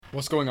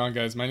What's going on,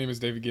 guys? My name is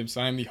David Gibbs.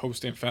 I am the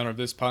host and founder of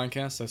this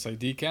podcast,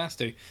 SIDcast,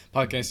 a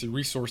podcasting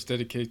resource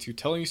dedicated to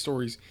telling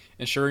stories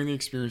and sharing the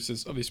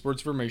experiences of the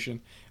sports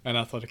information and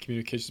athletic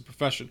communications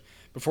profession.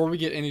 Before we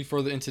get any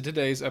further into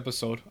today's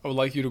episode, I would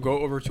like you to go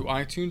over to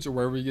iTunes or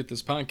wherever you get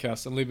this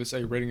podcast and leave us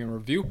a rating and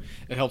review.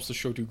 It helps the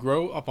show to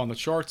grow up on the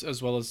charts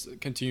as well as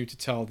continue to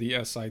tell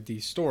the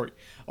SID story.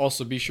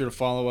 Also, be sure to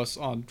follow us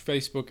on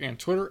Facebook and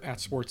Twitter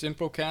at Sports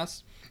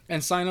Infocast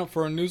and sign up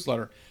for our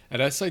newsletter at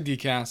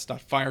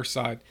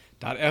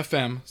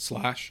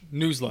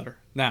sidcast.fireside.fm/newsletter.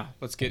 Now,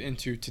 let's get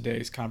into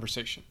today's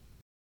conversation.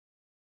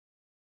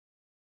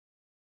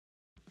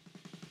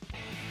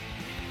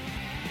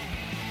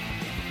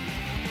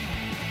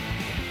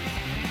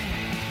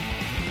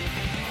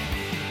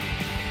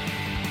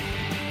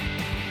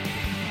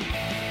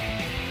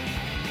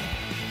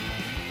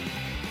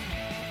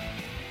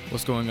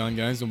 What's going on,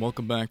 guys, and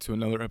welcome back to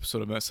another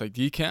episode of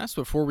SIDcast.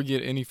 Before we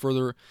get any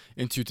further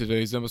into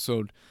today's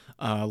episode,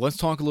 let's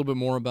talk a little bit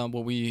more about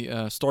what we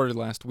started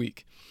last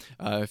week.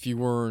 If you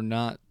were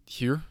not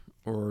here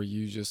or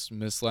you just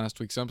missed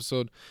last week's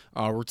episode,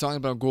 we're talking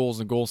about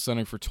goals and goal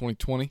setting for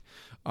 2020,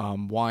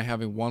 why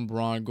having one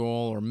broad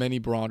goal or many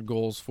broad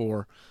goals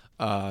for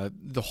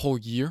the whole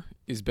year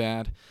is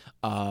bad.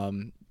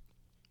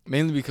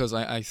 Mainly because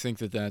I think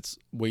that that's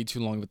way too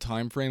long of a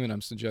time frame, and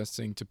I'm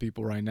suggesting to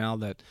people right now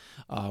that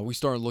we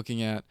start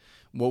looking at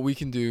what we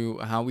can do,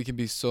 how we can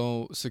be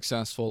so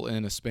successful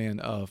in a span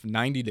of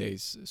 90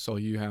 days. So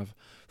you have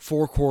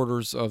 4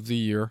 quarters of the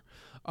year,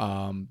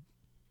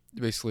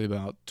 basically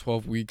about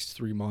 12 weeks,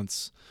 3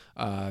 months,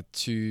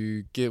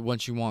 to get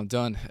what you want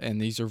done.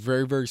 And these are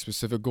very, very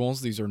specific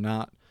goals. These are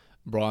not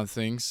broad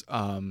things.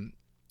 When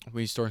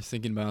you start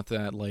thinking about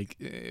that, like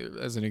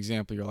as an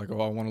example, you're like,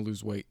 oh, I want to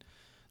lose weight.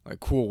 Like,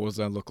 cool, what does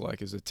that look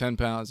like? Is it 10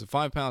 pounds? Is it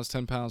 5 pounds,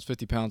 10 pounds,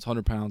 50 pounds,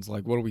 100 pounds?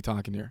 Like, what are we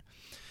talking here?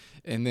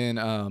 And then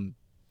what I'm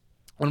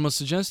going to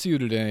suggest to you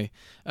today,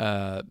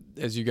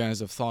 as you guys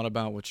have thought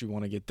about what you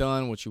want to get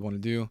done, what you want to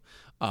do,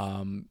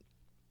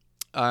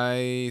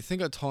 I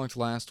think I talked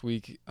last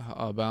week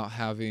about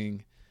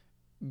having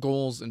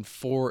goals in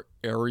 4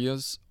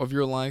 areas of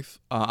your life.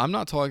 I'm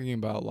not talking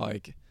about,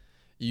 like,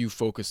 you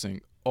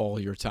focusing all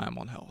your time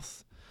on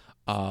health.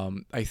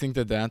 I think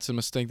that that's a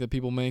mistake that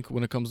people make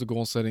when it comes to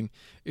goal setting,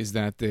 is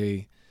that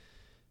they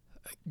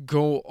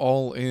go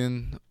all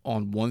in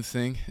on one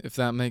thing, if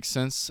that makes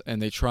sense, and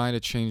they try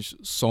to change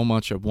so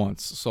much at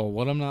once. So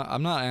I'm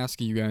not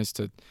asking you guys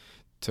to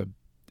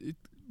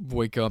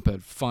wake up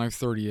at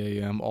 5:30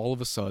 a.m. all of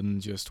a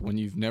sudden, just when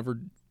you've never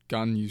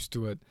gotten used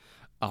to it,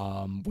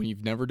 when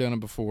you've never done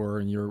it before,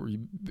 and you're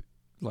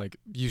like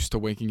used to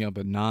waking up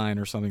at 9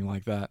 or something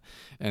like that,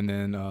 and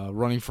then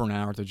running for an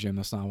hour at the gym.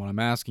 That's not what I'm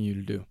asking you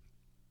to do.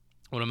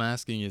 What I'm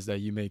asking is that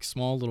you make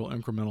small little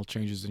incremental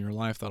changes in your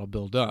life that'll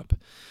build up.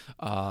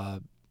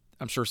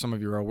 I'm sure some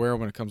of you are aware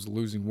when it comes to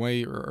losing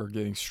weight or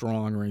getting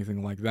strong or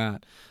anything like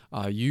that,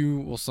 you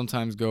will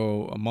sometimes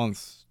go a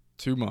month,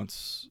 2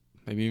 months,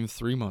 maybe even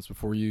 3 months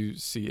before you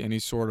see any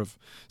sort of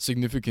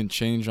significant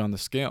change on the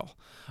scale.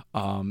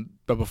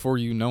 But before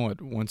you know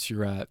it, once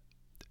you're at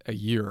a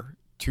year,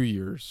 2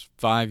 years,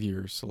 5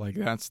 years, like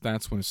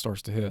that's when it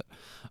starts to hit.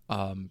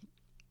 I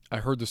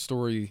heard the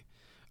story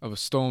of a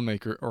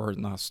stonemaker, or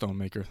not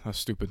stonemaker, that's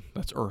stupid,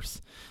 that's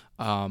earth.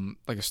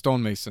 Like a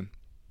stonemason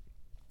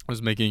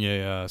was making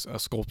a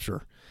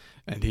sculpture,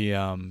 and he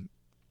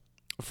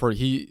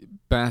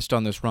bashed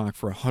on this rock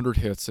for 100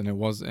 hits, and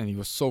he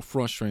was so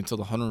frustrated until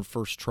the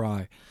 101st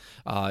try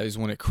is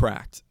when it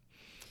cracked.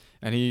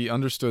 And he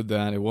understood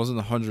that it wasn't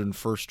the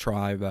 101st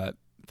try that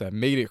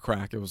made it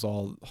crack, it was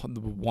all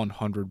the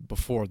 100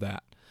 before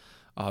that.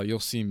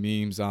 You'll see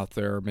memes out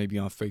there, maybe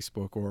on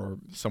Facebook or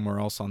somewhere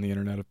else on the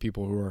internet, of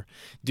people who are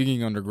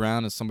digging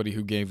underground as somebody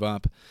who gave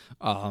up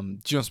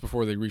just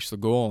before they reached the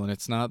goal. And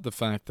it's not the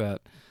fact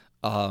that,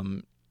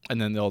 and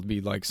then there'll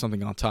be like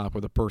something on top where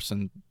the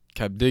person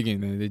kept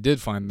digging and they did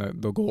find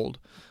the gold.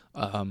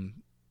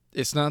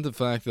 It's not the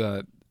fact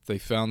that they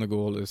found the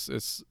gold,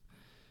 it's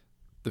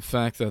the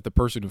fact that the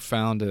person who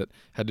found it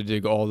had to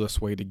dig all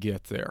this way to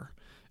get there.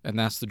 And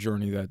that's the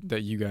journey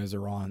that you guys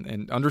are on.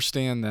 And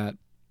understand that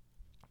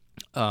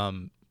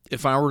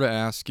if I were to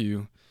ask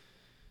you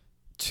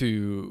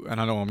to, and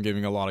I know I'm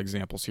giving a lot of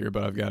examples here,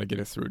 but I've got to get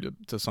it through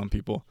to some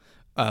people.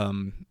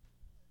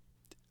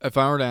 If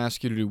I were to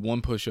ask you to do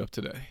 1 push-up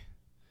today,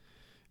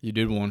 you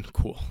did 1,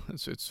 cool,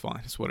 it's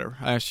fine, it's whatever.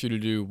 I asked you to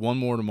do 1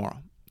 more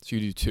tomorrow, so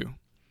you do 2.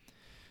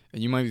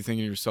 And you might be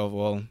thinking to yourself,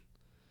 well,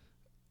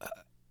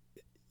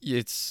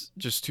 it's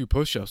just 2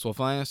 push-ups. Well, if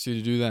I asked you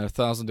to do that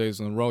 1,000 days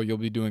in a row, you'll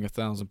be doing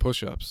 1,000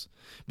 push-ups.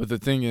 But the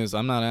thing is,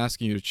 I'm not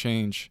asking you to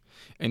change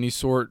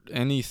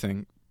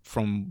anything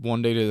from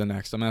one day to the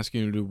next. I'm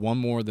asking you to do 1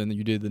 more than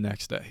you did the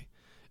next day.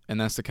 And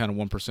that's the kind of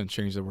 1%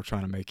 change that we're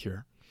trying to make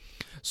here.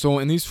 So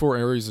in these 4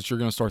 areas that you're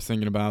going to start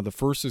thinking about, the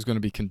first is going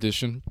to be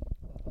condition.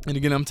 And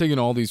again, I'm taking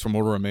all these from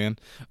Order of Man.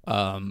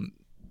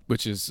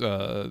 which is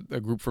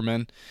a group for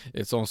men.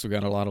 It's also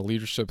got a lot of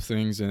leadership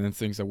things and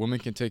things that women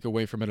can take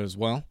away from it as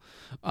well.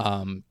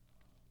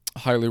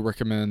 highly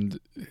recommend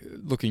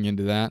looking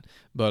into that.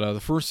 But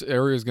the first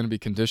area is going to be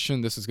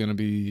condition. This is going to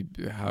be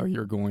how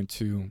you're going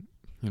to,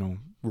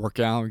 work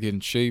out, get in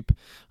shape.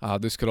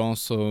 This could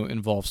also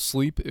involve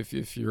sleep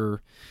if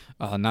you're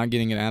not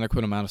getting an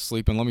adequate amount of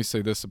sleep. And let me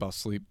say this about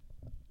sleep: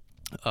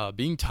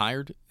 being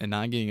tired and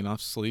not getting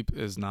enough sleep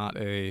is not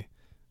a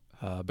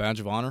badge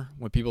of honor.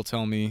 When people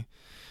tell me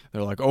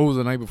they're like, "Oh,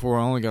 the night before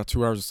I only got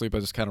 2 hours of sleep," I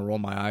just kind of roll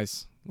my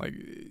eyes. Like,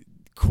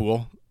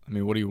 cool. I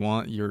mean, what do you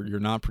want? You're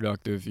not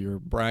productive. You're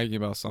bragging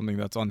about something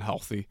that's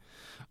unhealthy.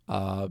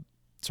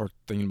 Start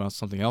thinking about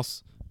something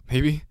else,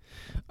 maybe.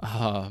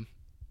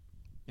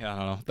 Yeah,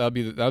 I don't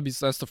know.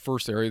 That's the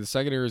first area. The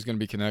second area is going to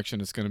be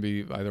connection. It's going to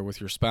be either with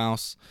your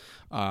spouse,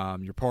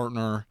 your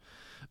partner,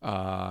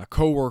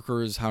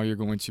 coworkers. How you're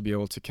going to be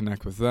able to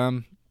connect with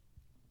them.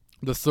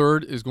 The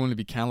third is going to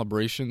be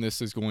calibration.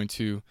 This is going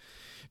to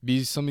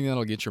be something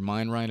that'll get your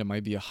mind right. It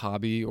might be a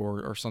hobby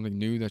or something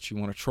new that you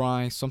want to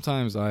try.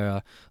 Sometimes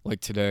like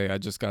today, I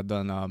just got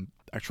done.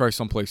 I try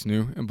someplace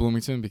new in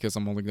Bloomington because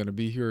I'm only going to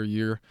be here a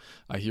year.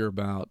 I hear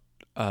about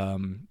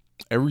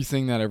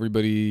everything that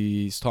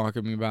everybody's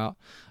talking about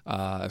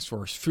as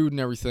far as food and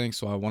everything,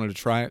 so I wanted to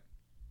try it.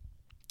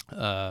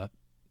 So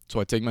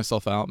I take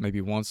myself out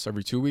maybe once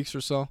every 2 weeks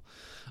or so,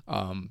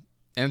 and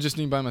I just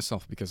need by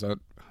myself because I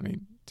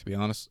mean, to be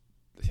honest,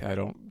 I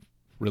don't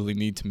really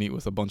need to meet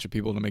with a bunch of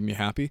people to make me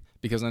happy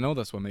because I know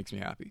that's what makes me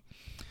happy.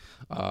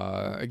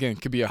 Again,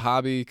 could be a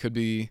hobby, could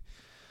be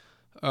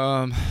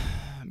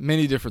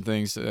many different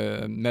things,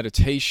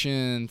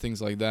 meditation,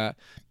 things like that,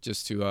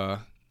 just to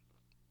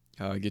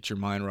get your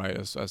mind right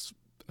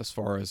as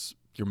far as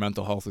your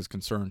mental health is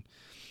concerned.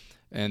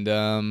 And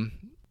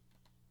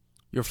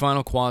your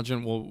final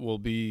quadrant will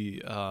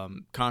be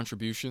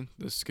contribution.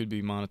 This could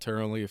be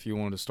monetarily if you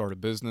wanted to start a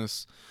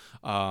business.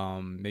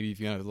 Maybe if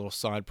you have a little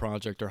side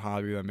project or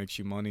hobby that makes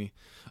you money.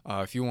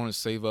 If you want to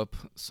save up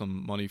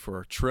some money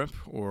for a trip,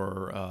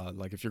 or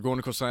like if you're going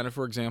to Costa Rica,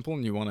 for example,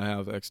 and you want to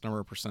have X number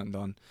of percent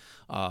done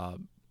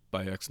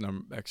by X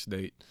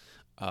date,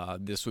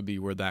 this would be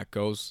where that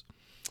goes.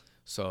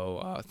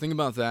 So think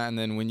about that. And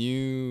then when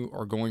you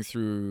are going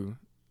through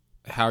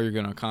how you're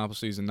going to accomplish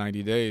these in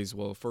 90 days,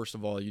 well, first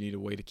of all, you need a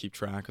way to keep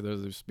track.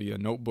 There's be a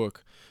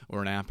notebook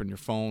or an app on your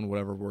phone,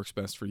 whatever works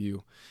best for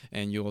you.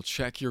 And you'll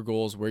check your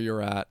goals where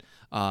you're at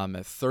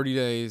 30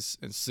 days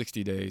and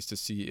 60 days to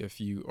see if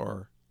you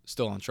are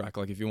still on track.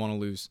 Like if you want to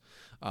lose,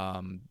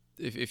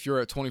 if you're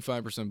at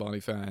 25% body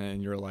fat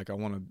and you're like, I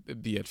want to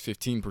be at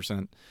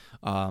 15%,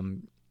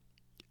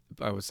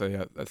 I would say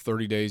at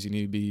 30 days, you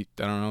need to be,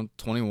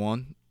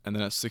 21. And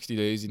then at 60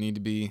 days, you need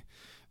to be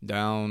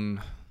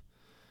down,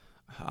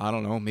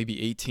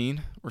 maybe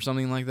 18 or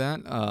something like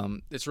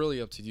that. It's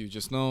really up to you.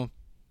 Just know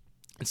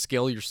and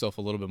scale yourself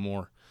a little bit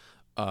more.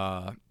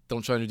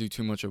 Don't try to do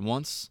too much at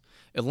once.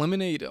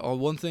 Eliminate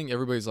one thing.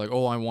 Everybody's like,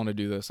 oh, I want to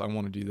do this. I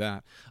want to do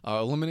that.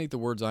 Eliminate the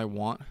words I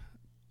want.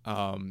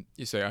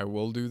 You say, I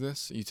will do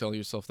this. You tell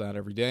yourself that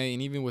every day.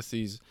 And even with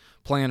these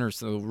planners,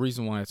 the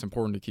reason why it's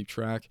important to keep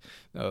track,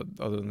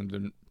 other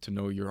than to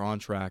know you're on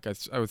track,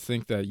 I would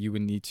think that you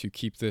would need to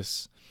keep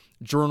this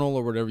journal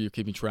or whatever you're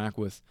keeping track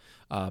with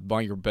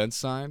by your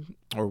bedside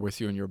or with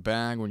you in your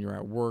bag when you're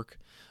at work,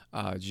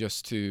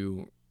 just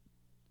to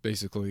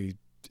basically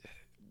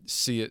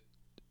see it,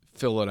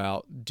 fill it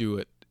out, do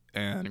it,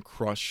 and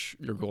crush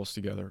your goals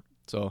together.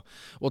 So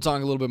we'll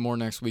talk a little bit more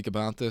next week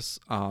about this.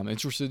 I'm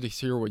interested to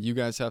hear what you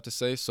guys have to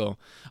say, so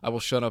I will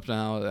shut up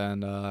now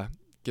and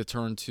get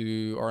turned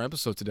to our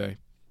episode today.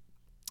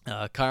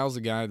 Kyle's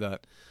a guy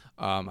that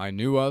I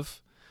knew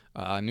of.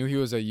 I knew he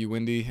was at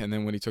UIndy, and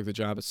then when he took the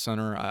job at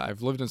Center,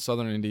 I've lived in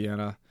southern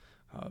Indiana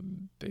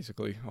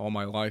basically all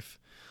my life,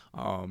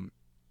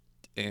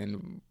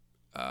 and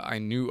I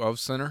knew of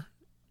Center.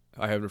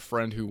 I had a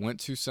friend who went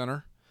to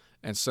Center,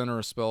 and Center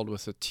is spelled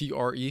with a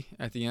T-R-E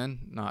at the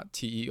end, not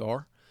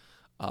T-E-R.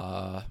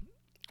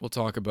 We'll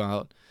talk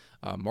about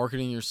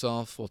marketing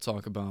yourself. We'll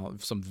talk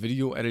about some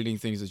video editing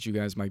things that you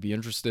guys might be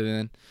interested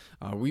in.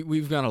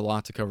 We've got a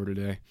lot to cover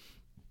today.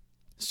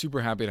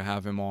 Super happy to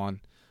have him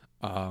on.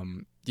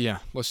 Yeah,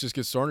 let's just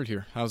get started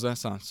here. How's that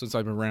sound? Since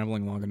I've been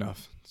rambling long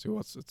enough. See,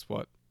 it's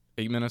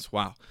 8 minutes?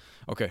 Wow.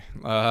 Okay,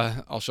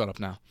 I'll shut up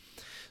now.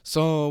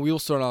 So we'll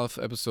start off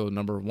episode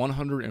number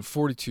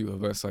 142 of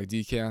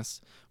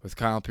SIDcast with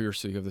Kyle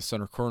Piercy of the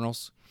Center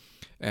Colonels.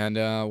 And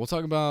we'll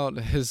talk about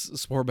his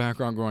sport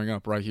background growing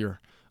up right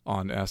here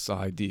on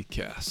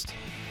SIDcast.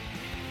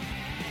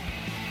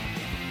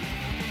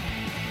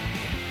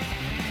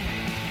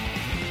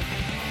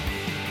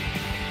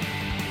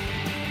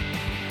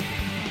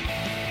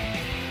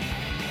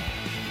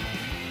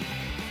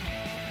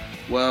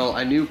 Well,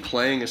 I knew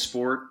playing a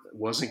sport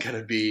wasn't going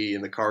to be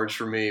in the cards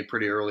for me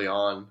pretty early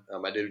on.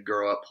 I did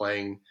grow up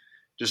playing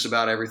just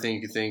about everything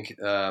you could think.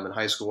 In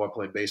high school, I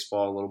played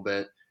baseball a little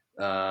bit.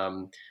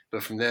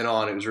 But from then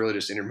on, it was really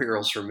just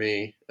intramurals for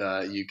me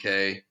at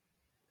UK.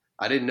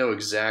 I didn't know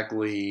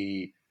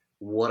exactly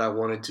what I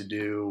wanted to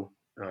do,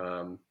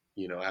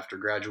 after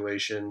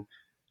graduation.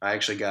 I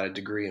actually got a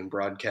degree in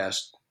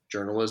broadcast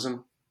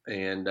journalism.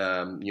 and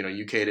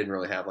UK didn't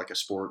really have like a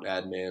sport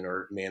admin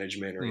or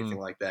management or anything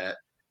Mm. like that.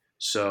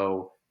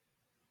 So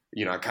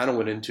I kind of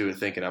went into it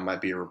thinking I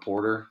might be a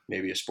reporter,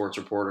 maybe a sports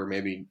reporter,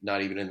 maybe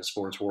not even in the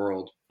sports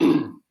world.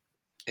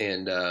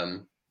 And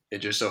it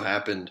just so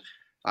happened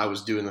I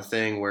was doing the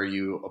thing where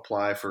you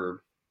apply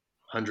for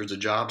hundreds of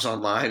jobs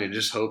online and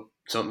just hope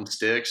something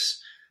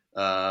sticks.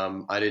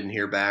 I didn't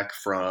hear back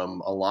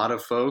from a lot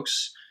of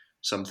folks.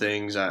 Some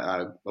things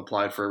I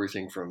applied for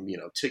everything from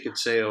ticket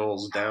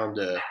sales down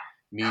to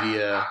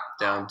media,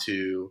 down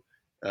to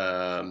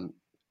um,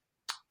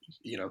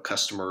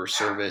 customer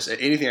service,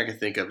 anything I could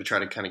think of to try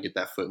to kind of get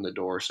that foot in the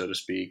door, so to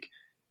speak,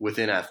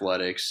 within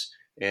athletics.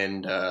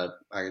 And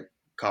I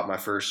caught my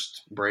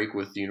first break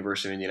with the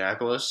University of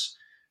Indianapolis.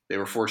 They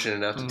were fortunate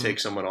enough to Mm. take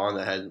someone on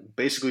that had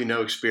basically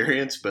no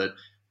experience, but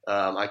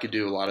I could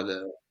do a lot of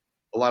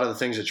the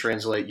things that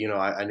translate.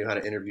 I knew how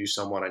to interview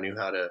someone. I knew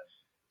how to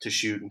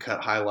shoot and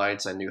cut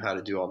highlights. I knew how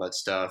to do all that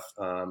stuff.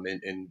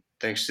 And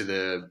thanks to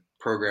the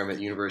program at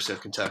the University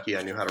of Kentucky,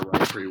 I knew how to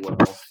write pretty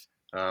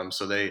well.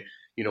 So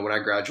when I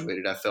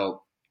graduated, I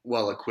felt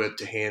well equipped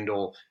to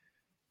handle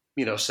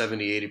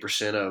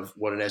 70-80% of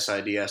what an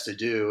SID has to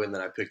do, and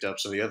then I picked up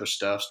some of the other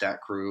stuff,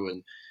 stat crew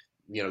and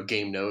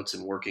game notes,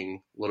 and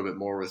working a little bit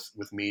more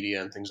with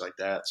media and things like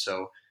that.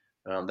 So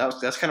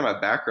that's kind of my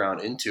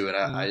background into it.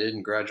 I Mm.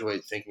 didn't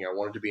graduate thinking I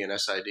wanted to be an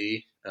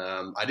SID.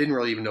 I didn't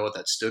really even know what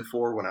that stood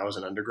for when I was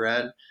an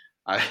undergrad.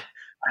 I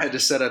I had to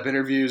set up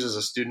interviews as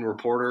a student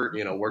reporter,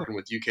 working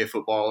with UK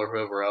football or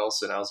whoever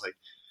else, and I was like,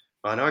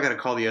 well, I know I got to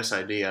call the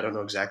SID. I don't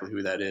know exactly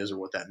who that is or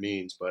what that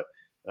means, but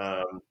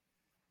um,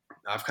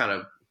 I've kind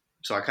of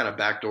so I kind of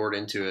backdoored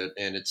into it,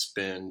 and it's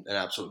been an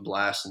absolute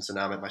blast. And so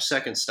now I'm at my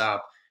second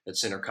stop at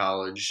Center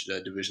College,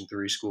 Division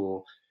III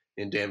school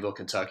in Danville,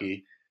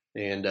 Kentucky,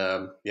 and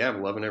yeah,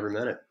 I'm loving every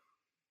minute.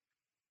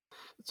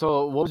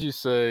 So, what would you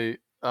say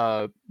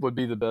would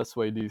be the best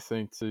way, do you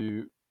think,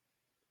 to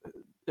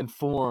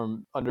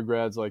inform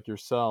undergrads like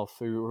yourself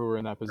who are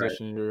in that Right.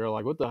 position? You're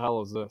like, what the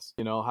hell is this?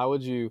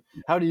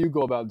 How do you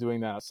go about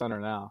doing that at center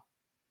now?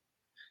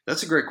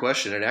 That's a great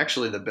question, and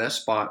actually, the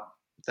best spot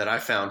that I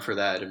found for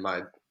that in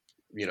my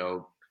you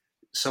know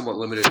somewhat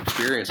limited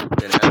experience at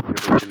the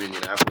University of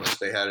Indianapolis,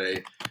 they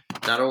had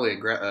not only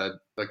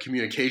a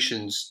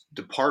communications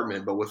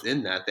department, but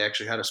within that, they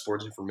actually had a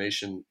sports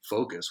information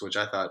focus, which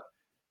I thought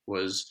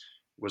was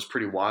was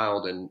pretty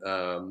wild and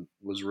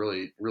was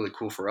really really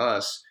cool for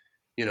us.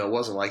 It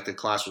wasn't like the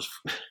class was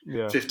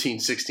Yeah. 15,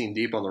 16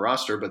 deep on the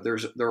roster, but there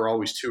were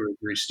always two or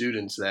three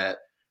students that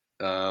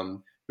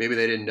maybe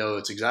they didn't know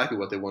it's exactly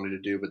what they wanted to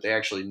do, but they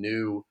actually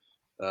knew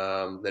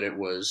that it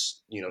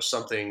was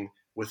something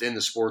within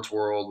the sports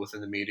world,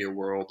 within the media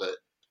world that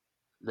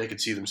they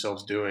could see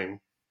themselves doing.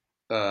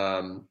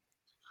 Um,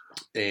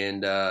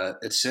 and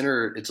at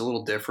Center, it's a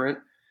little different,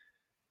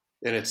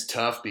 and it's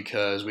tough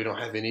because we don't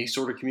have any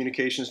sort of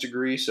communications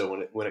degree.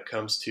 So when it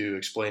comes to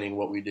explaining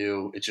what we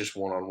do, it's just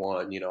one on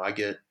one. I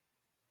get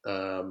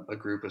a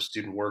group of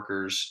student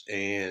workers,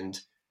 and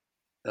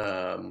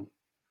um,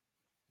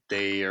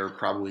 they are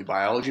probably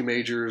biology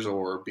majors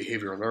or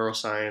behavioral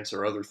neuroscience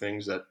or other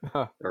things that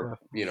are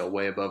Yeah.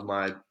 way above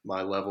my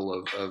level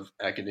of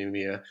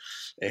academia,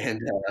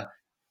 and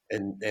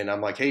and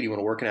I'm like, hey, do you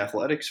want to work in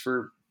athletics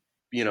for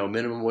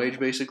minimum wage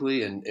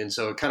basically? And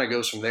so it kind of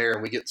goes from there,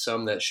 and we get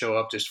some that show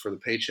up just for the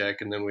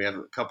paycheck, and then we have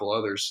a couple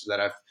others that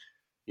I've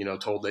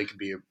told they could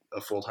be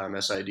a full-time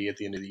SID at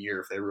the end of the year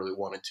if they really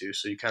wanted to.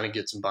 So you kind of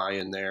get some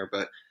buy-in there,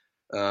 but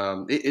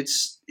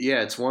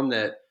it's one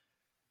that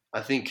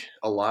I think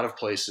a lot of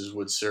places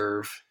would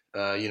serve.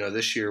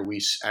 This year we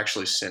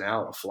actually sent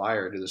out a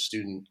flyer to the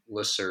student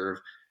listserv,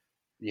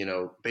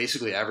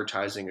 basically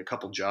advertising a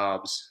couple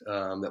jobs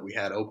that we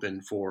had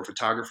open for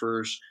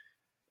photographers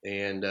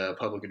and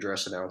public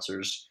address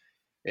announcers.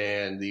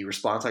 And the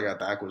response I got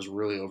back was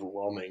really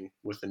overwhelming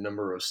with the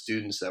number of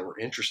students that were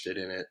interested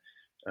in it.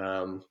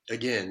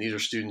 Again, these are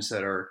students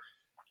that are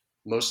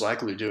most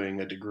likely doing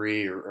a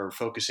degree or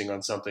focusing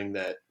on something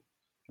that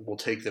will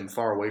take them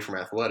far away from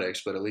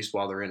athletics, but at least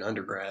while they're in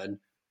undergrad,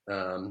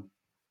 um,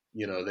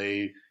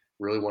 they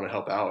really want to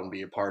help out and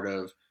be a part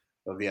of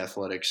the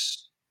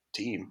athletics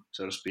team,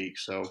 so to speak.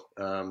 So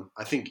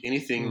I think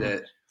anything Mm.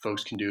 that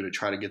folks can do to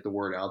try to get the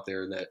word out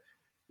there that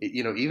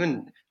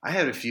even I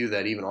had a few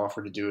that even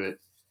offered to do it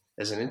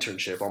as an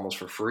internship almost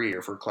for free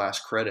or for class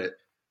credit.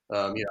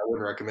 I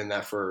wouldn't recommend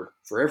that for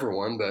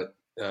everyone, but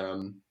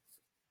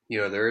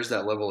there is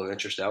that level of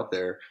interest out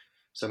there.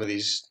 Some of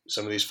these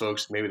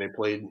folks, maybe they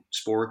played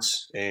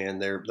sports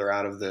and they're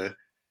out of the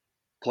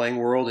playing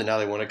world, and now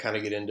they want to kind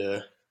of get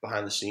into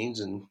behind the scenes,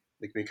 and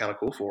it can be kind of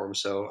cool for them.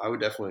 So I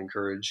would definitely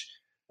encourage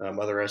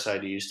other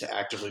SIDs to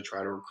actively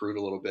try to recruit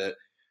a little bit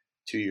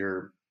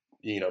to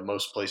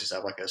most places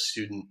have like a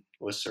student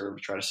listserv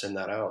to try to send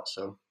that out.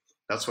 So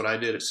that's what I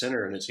did at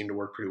Center, and it seemed to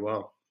work pretty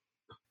well.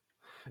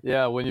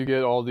 Yeah, when you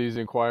get all these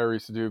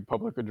inquiries to do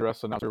public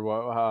address announcer,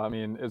 I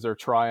mean, is there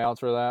tryouts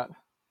for that?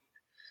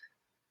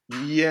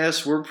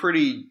 Yes, we're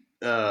pretty.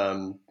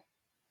 I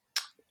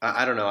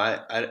don't know.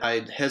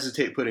 I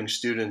hesitate putting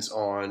students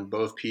on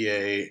both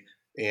PA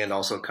and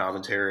also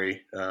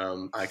commentary.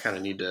 I kind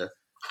of need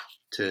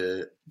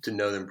to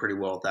know them pretty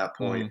well at that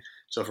point. Mm-hmm.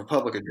 So for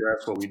public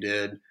address, what we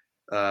did,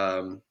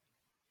 um,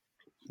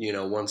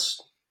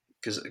 once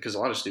because a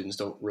lot of students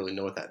don't really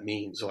know what that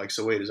means. So like,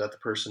 so wait, is that the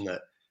person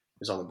that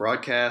is on the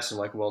broadcast? And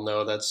like, well,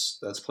 no, that's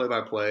play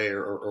by play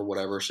or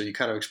whatever. So you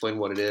kind of explain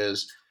what it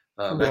is.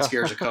 That Yeah.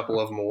 scares a couple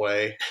of them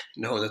away,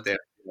 knowing that they have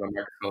a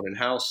microphone in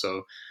house. So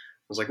I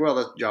was like, well,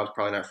 that job's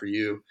probably not for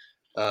you.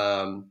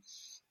 Um,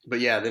 but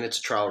yeah, then it's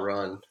a trial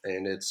run,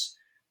 and it's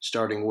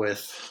starting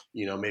with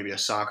maybe a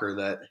soccer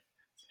that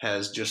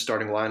has just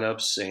starting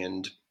lineups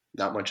and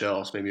not much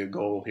else, maybe a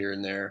goal here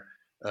and there,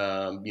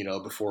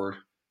 before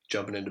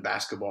jumping into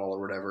basketball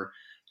or whatever.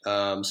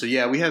 So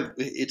yeah,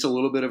 it's a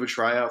little bit of a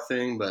tryout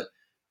thing, but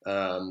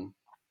um,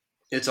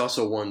 it's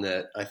also one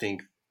that I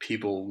think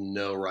people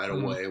know right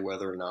Mm-hmm. away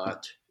whether or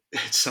not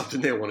it's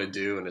something they want to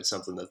do and it's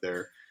something that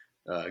they're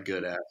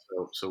good at.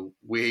 So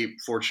we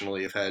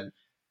fortunately have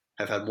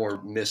had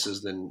more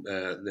misses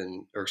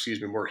or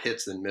excuse me, more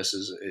hits than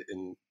misses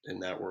in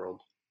that world.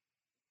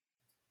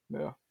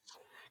 Yeah.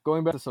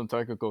 Going back to some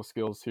technical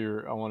skills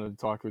here, I wanted to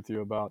talk with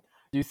you about.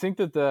 Do you think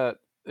that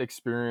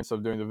experience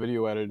of doing the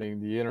video editing,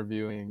 the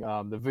interviewing,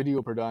 the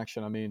video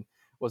production, I mean,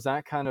 was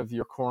that kind of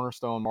your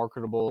cornerstone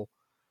marketable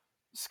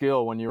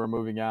skill when you were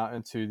moving out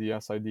into the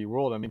SID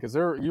world? I mean, because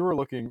there you were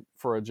looking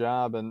for a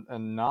job, and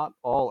not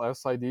all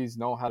SIDs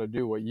know how to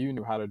do what you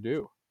knew how to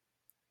do.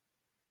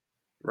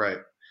 Right.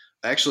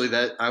 Actually,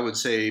 that I would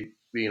say,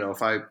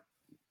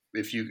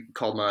 if you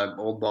called my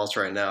old boss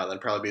right now,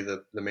 that'd probably be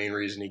the main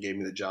reason he gave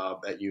me the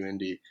job at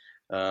UIndy.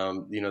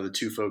 The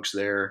two folks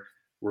there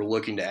were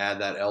looking to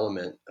add that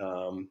element.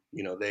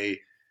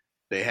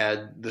 They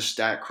had the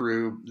stat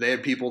crew. They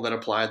had people that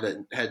applied that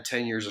had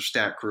 10 years of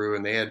stat crew,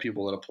 and they had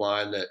people that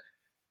applied that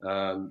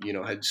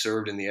had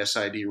served in the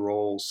SID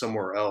role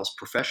somewhere else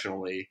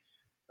professionally.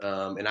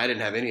 And I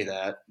didn't have any of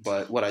that,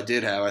 but what I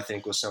did have, I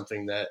think, was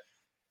something that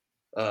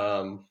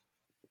um,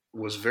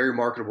 was very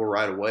marketable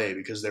right away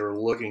because they were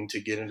looking to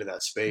get into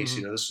that space.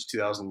 Mm-hmm. This was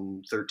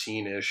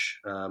 2013 ish,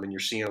 and you're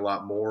seeing a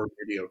lot more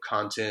video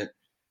content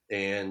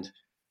and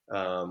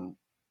um,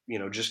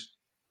 just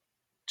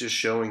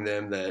showing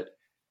them that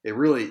it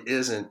really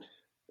isn't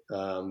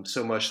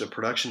so much the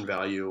production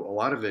value. A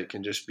lot of it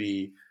can just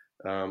be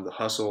the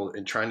hustle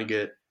and trying to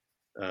get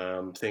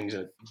things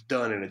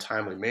done in a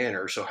timely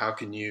manner. So how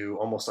can you,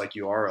 almost like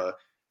you are a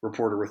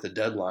reporter with a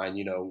deadline,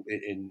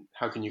 in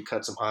how can you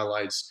cut some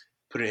highlights,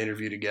 put an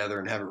interview together,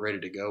 and have it ready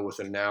to go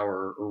within an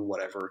hour or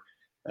whatever.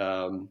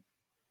 Um,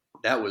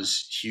 that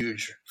was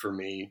huge for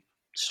me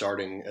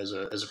starting as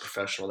a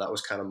professional. That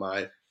was kind of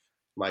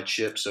my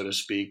chip, so to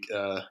speak,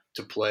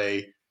 to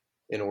play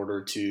in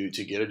order to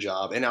get a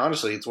job. And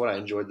honestly, it's what I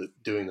enjoyed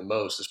doing the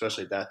most,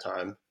 especially at that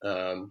time.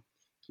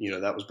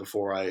 That was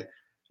before I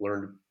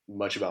learned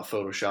much about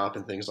Photoshop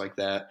and things like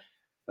that.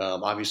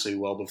 Obviously,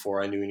 well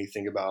before I knew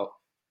anything about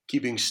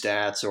keeping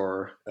stats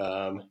or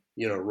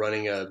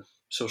running a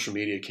social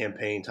media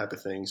campaign type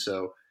of thing.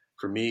 So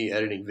for me,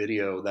 editing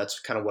video,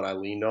 that's kind of what I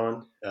leaned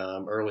on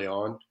early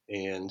on,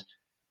 and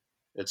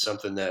it's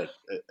something that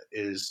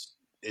is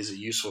a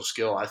useful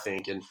skill, I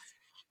think. And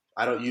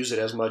I don't use it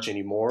as much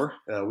anymore.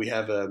 We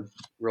have a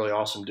really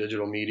awesome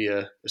digital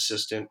media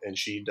assistant, and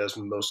she does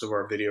most of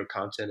our video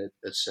content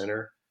at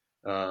Center.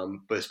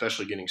 But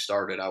especially getting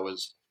started, I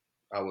was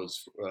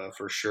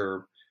for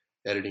sure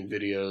editing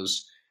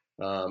videos,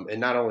 and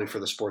not only for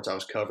the sports I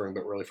was covering,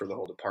 but really for the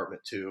whole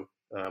department too.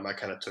 I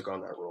kind of took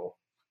on that role.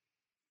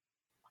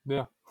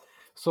 Yeah.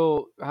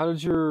 So, how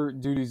did your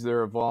duties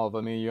there evolve?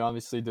 I mean, you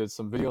obviously did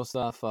some video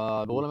stuff,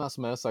 but what about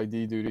some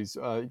SID duties?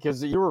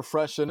 Because you were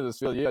fresh into this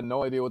field, you had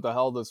no idea what the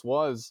hell this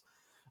was.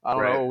 I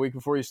don't know, Right. a week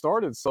before you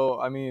started. So,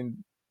 I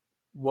mean,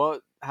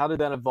 how did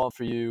that evolve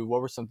for you?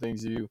 What were some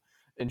things you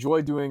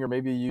enjoyed doing, or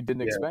maybe you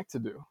didn't Yeah. expect to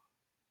do?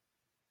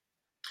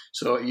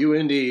 So at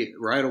UIndy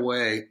right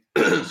away,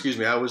 excuse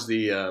me, I was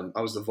the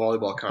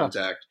volleyball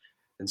contact,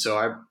 and so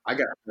I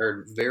got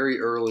hired very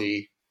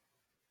early.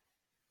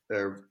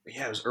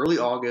 Yeah, it was early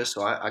August,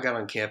 so I got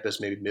on campus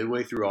maybe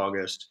midway through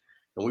August,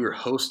 and we were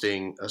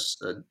hosting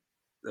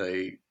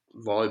a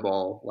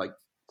volleyball like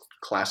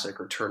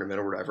classic or tournament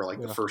or whatever, like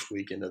the Yeah. first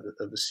weekend of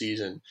the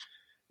season.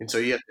 And so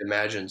you have to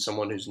imagine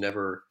someone who's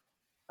never.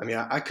 I mean,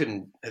 I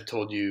couldn't have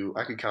told you.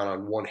 I could count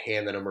on one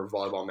hand the number of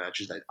volleyball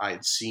matches that I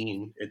had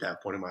seen at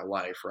that point in my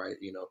life, right?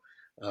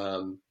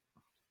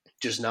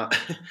 Just not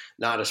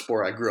not a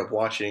sport I grew up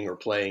watching or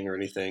playing or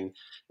anything.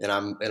 And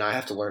I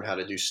have to learn how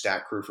to do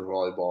stat crew for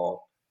volleyball.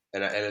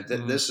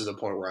 Hmm. This is a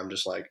point where I'm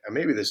just like,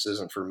 maybe this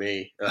isn't for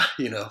me.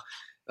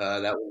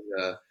 That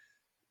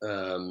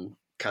was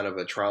kind of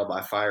a trial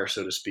by fire,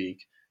 so to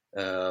speak.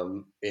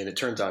 And it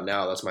turns out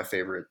now that's my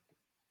favorite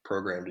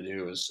program to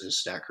do is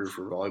stat crew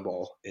for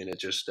volleyball, and it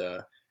just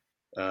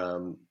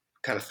kind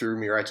of threw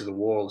me right to the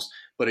wolves.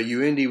 But at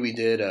UIndy, we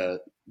did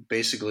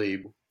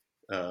basically.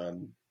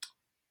 Um,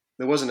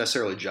 it wasn't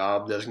necessarily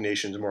job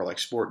designations, more like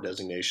sport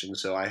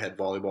designations. So I had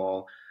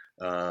volleyball,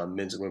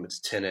 men's and women's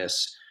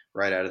tennis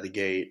right out of the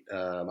gate.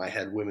 I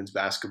had women's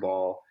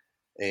basketball,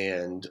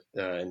 And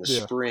in the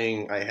Yeah.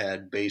 spring, I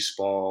had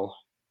baseball.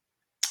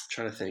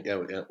 Trying to think.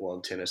 Oh, well,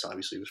 in tennis,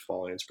 obviously, it was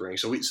fall and spring.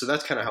 So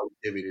that's kind of how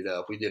we divvied it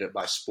up. We did it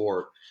by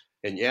sport,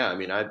 and yeah, I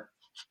mean,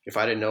 if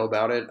I didn't know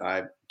about it,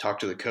 I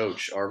talked to the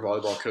coach. Our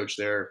volleyball coach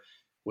there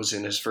was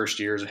in his first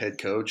year as a head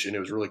coach, and it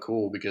was really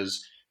cool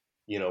because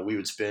we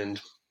would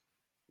spend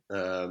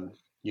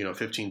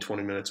 15,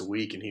 20 minutes a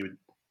week, and he would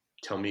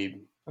tell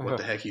me what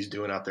the heck he's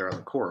doing out there on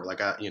the court.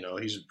 Like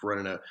he's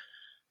running a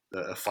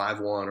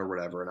 5-1 or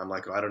whatever. And I'm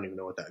like, oh, I don't even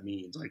know what that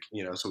means. Like,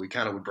 so we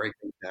kind of would break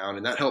things down,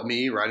 and that helped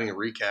me writing a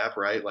recap,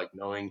 right? Like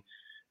knowing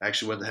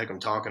actually what the heck I'm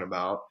talking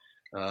about.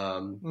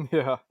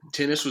 Yeah.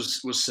 Tennis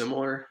was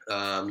similar.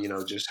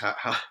 Just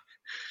how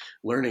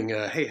learning,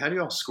 hey, how do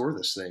y'all score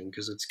this thing?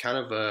 Cause it's kind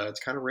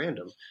of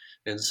random.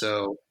 And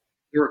so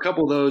there were a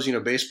couple of those,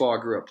 baseball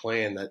I grew up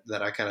playing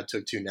that I kind of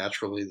took to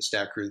naturally. The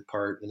stat crew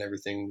part and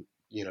everything,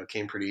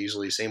 came pretty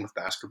easily. Same with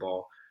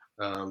basketball.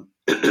 And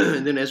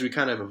then as we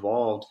kind of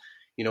evolved,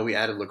 we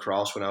added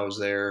lacrosse when I was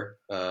there.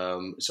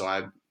 So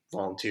I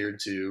volunteered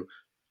to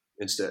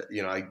instead,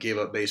 I gave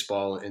up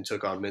baseball and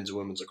took on men's and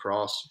women's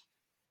lacrosse.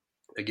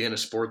 Again, a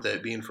sport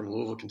that being from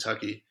Louisville,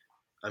 Kentucky,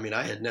 I mean,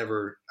 I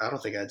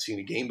don't think I'd seen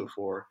a game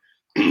before.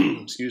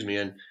 Excuse me.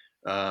 And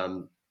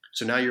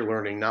so now you're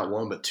learning not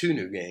one, but two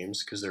new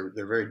games because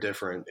they're very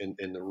different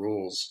in the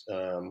rules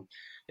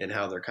and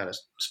how they're kind of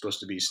supposed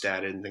to be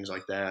statted and things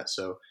like that.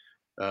 So,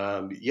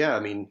 yeah, I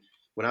mean,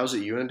 when I was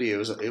at UND, it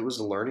was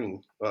a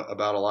learning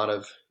about a lot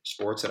of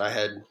sports that I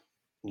had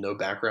no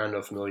background,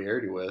 no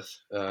familiarity with,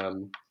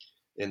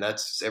 and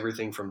that's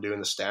everything from doing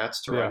the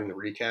stats to Yeah. writing the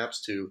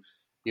recaps to,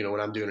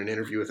 when I'm doing an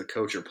interview with a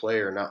coach or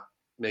player, not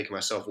making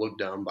myself look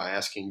dumb by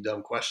asking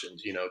dumb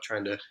questions.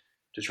 Trying to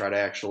try to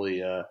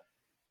actually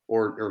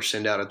or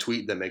send out a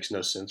tweet that makes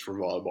no sense for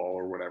volleyball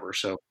or whatever.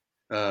 So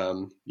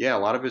yeah, a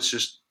lot of it's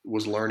just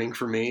was learning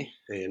for me,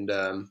 and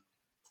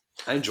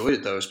I enjoyed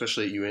it though,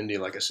 especially at UND.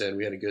 Like I said,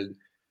 we had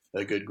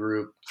a good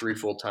group, 3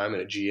 full time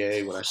and a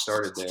GA when I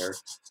started there,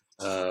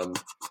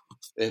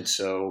 and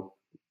so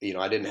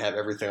I didn't have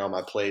everything on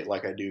my plate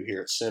like I do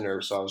here at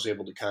Center, so I was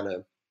able to kind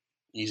of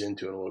ease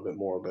into it a little bit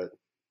more. But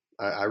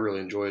I really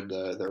enjoyed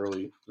the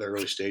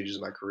early stages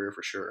of my career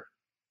for sure.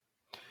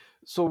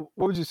 So,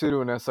 what would you say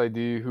to an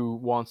SID who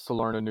wants to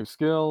learn a new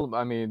skill?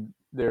 I mean,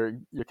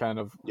 you're kind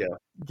of Yeah.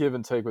 give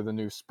and take with a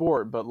new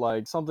sport, but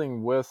like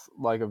something with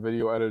like a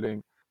video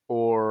editing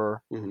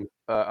or Mm-hmm.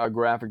 a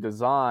graphic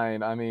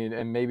design. I mean,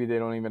 and maybe they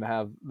don't even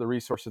have the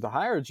resources to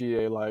hire a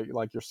GA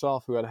like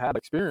yourself who had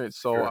experience.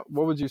 So, Sure.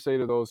 what would you say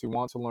to those who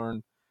want to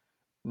learn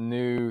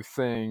new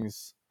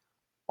things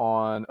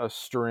on a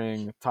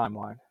string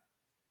timeline?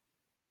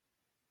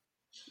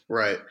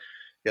 Right.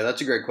 Yeah,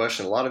 that's a great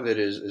question. A lot of it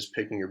is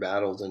picking your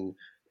battles, and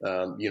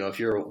if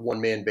you're a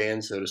one man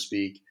band, so to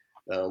speak,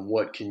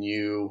 what can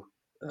you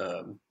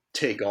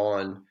take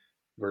on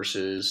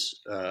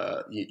versus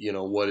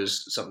what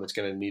is something that's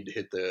going to need to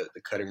hit the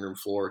cutting room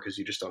floor because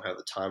you just don't have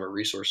the time or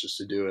resources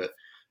to do it.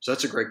 So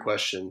that's a great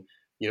question.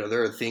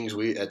 There are things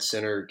we at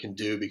Center can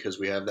do because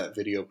we have that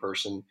video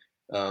person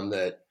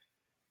that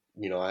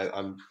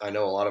I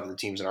know a lot of the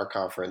teams in our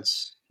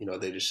conference,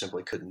 they just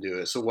simply couldn't do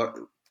it. So what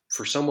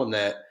for someone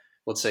that,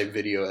 let's say,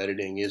 video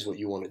editing is what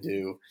you want to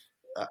do?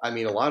 I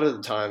mean, a lot of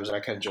the times, and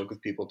I kind of joke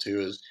with people too,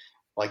 is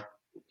like,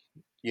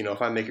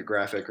 if I make a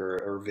graphic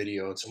or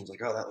video and someone's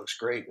like, "Oh, that looks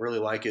great, really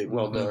like it,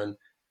 well Mm-hmm.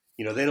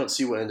 done," they don't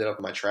see what ended up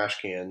in my trash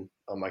can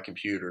on my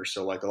computer.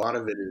 So like a lot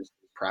of it is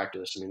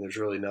practice. I mean, there's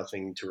really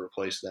nothing to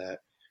replace that.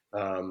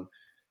 Um,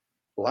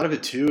 a lot of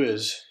it too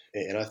is,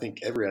 and I think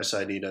every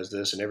SID does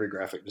this, and every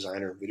graphic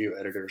designer and video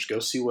editors go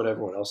see what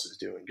everyone else is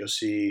doing. Go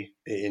see,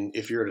 and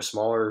if you're at a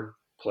smaller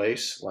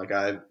place like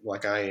I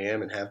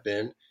am and have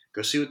been,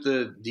 go see what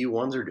the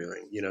D1s are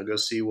doing. Go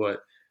see what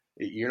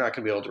you're not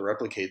going to be able to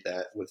replicate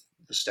that with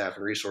the staff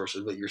and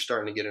resources, but you're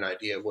starting to get an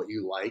idea of what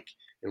you like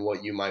and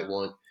what you might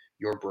want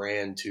your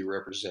brand to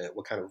represent,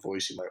 what kind of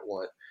voice you might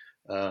want.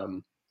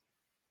 Um,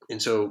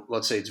 and so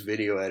let's say it's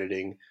video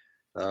editing.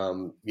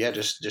 Yeah,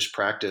 just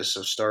practice.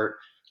 So start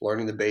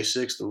learning the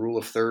basics, the rule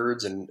of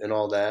thirds, and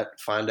all that.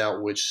 Find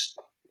out which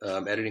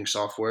editing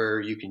software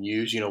you can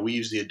use. We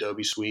use the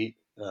Adobe Suite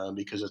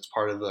because it's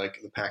part of like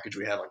the package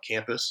we have on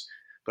campus.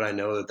 But I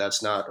know that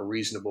that's not a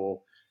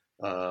reasonable,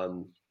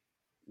 um,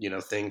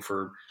 thing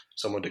for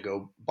someone to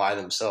go buy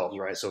themselves,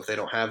 right? So if they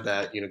don't have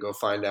that, go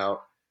find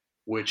out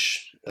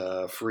which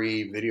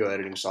free video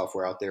editing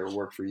software out there will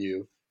work for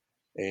you,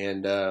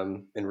 and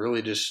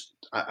really just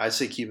I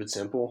say keep it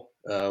simple.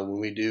 When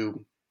we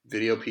do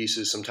video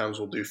pieces, sometimes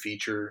we'll do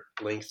feature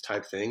length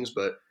type things,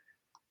 but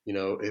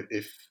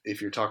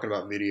if you're talking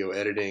about video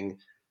editing,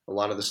 a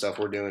lot of the stuff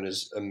we're doing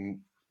is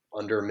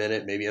under a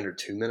minute, maybe under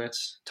 2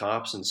 minutes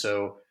tops, and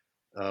so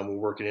we're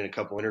working in a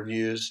couple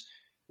interviews,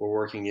 we're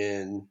working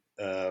in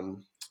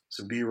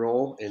some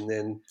B-roll, and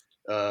then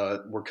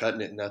we're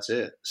cutting it, and that's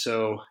it.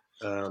 So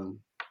um,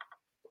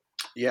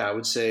 yeah, I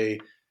would say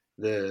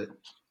the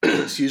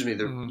excuse me,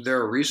 Mm-hmm. there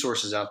are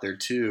resources out there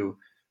too.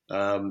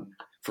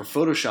 For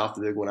Photoshop,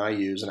 the big one I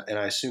use, and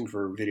I assume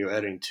for video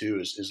editing too,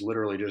 is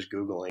literally just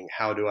Googling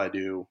how do I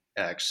do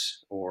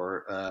X,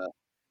 or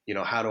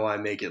how do I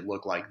make it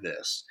look like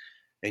this,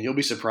 and you'll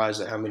be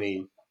surprised at how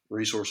many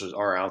resources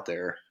are out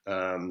there.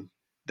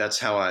 That's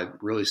how I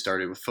really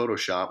started with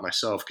Photoshop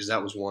myself, because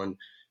that was one,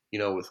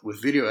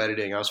 with video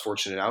editing. I was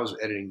fortunate. I was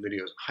editing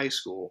videos in high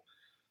school,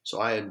 so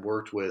I had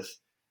worked with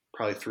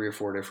probably 3 or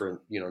 4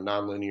 different,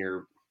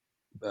 nonlinear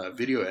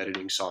video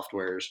editing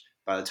softwares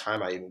by the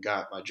time I even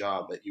got my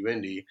job at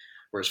UIndy.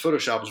 Whereas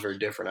Photoshop was very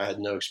different. I had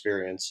no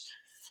experience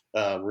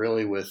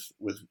really with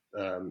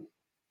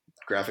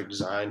graphic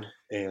design,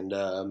 and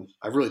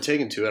I've really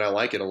taken to it. I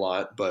like it a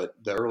lot, but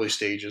the early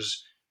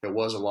stages, it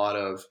was a lot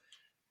of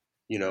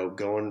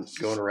going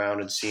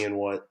around and seeing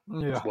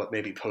Yeah. what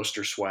maybe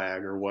poster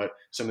swag, or what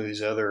some of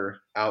these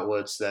other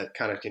outlets that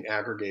kind of can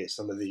aggregate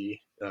some of the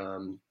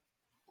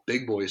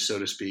big boys, so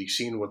to speak,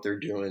 seeing what they're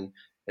doing,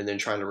 and then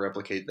trying to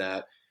replicate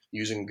that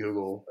using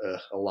Google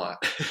a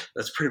lot.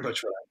 That's pretty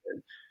much what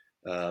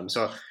I did.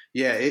 So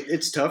yeah,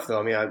 it's tough though.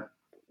 I mean,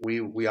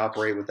 we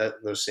operate with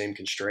those same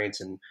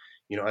constraints, and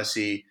I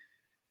see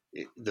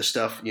the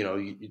stuff.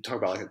 You talk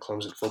about like a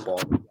Clemson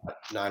football,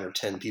 9 or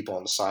 10 people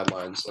on the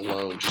sidelines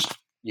alone, just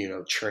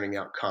churning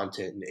out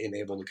content and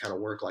able to kind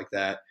of work like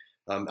that.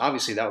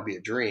 Obviously, that would be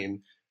a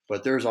dream,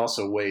 but there's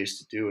also ways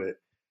to do it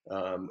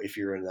if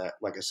you're in that,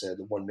 like I said,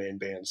 the one man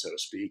band, so to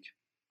speak.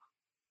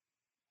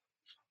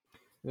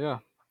 Yeah.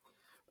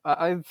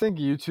 I think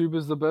YouTube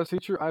is the best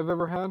feature I've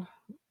ever had,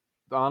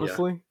 Yeah,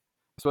 honestly,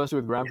 especially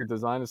with graphic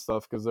design and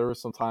stuff. Because there were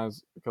some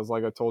times, because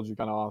like I told you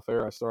kind of off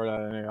air, I started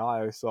at an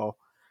AI, so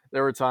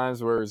there were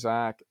times where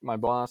Zach, my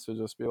boss, would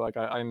just be like,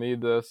 I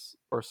need this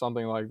or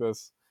something like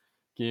this.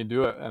 Can you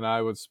do it? And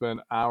I would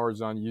spend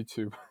hours on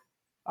YouTube.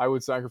 I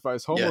would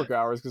sacrifice yeah, homework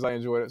hours because I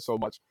enjoyed it so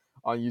much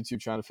on YouTube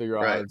trying to figure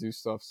out how right. to do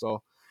stuff.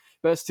 So,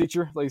 best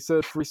teacher, like you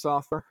said, free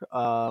software,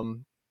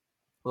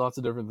 lots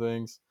of different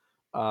things.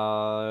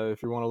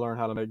 If you want to learn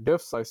how to make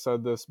GIFs, I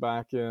said this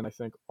back in, I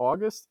think,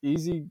 August.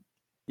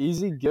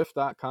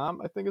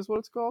 EasyGIF.com, I think is what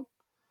it's called.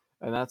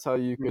 And that's how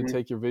you could Hmm.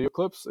 take your video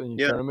clips and you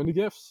Yeah, turn them into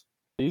GIFs.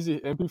 Easy,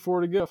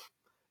 MP4 to GIF.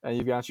 And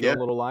you've got your yeah, own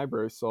little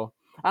library. So,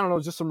 I don't know,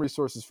 just some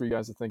resources for you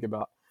guys to think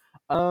about.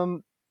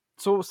 Um,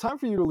 so it's time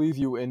for you to leave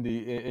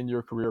UIndy in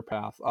your career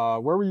path. Where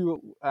were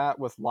you at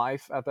with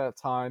life at that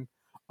time?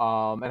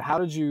 And how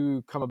did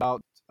you come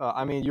about?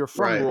 I mean, you're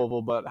from right.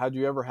 Louisville, but had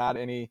you ever had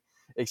any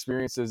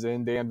experiences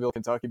in Danville,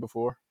 Kentucky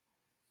before?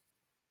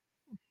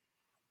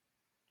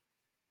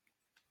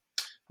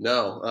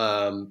 No,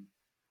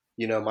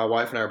 my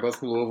wife and I are both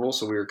from Louisville,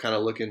 so we were kind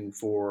of looking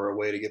for a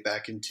way to get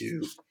back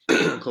into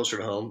closer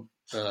to home.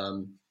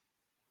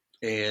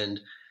 And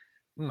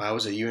Hmm. I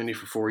was at UIndy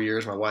for 4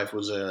 years. My wife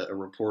was a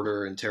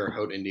reporter in Terre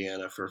Haute,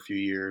 Indiana, for a few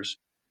years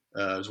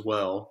as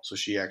well. So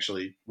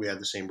we had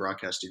the same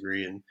broadcast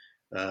degree, and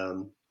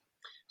um,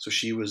 so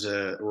she was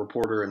a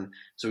reporter, and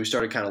so we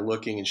started kind of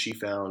looking, and she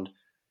found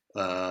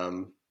a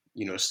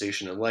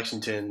station in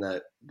Lexington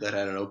that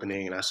had an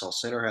opening, and I saw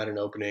Center had an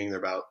opening. They're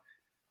about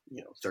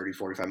 30,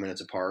 45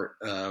 minutes apart.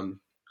 So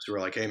we're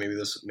like, hey, maybe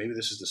this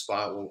is the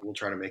spot. We'll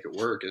try to make it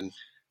work. And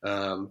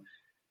um,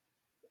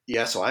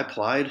 yeah, so I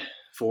applied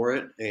for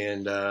it,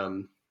 and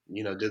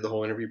did the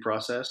whole interview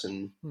process,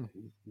 and Hmm.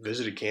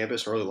 visited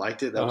campus. I really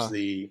liked it. That was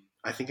Uh-huh.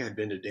 I think I had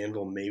been to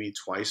Danville maybe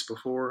twice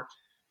before,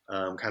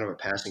 kind of a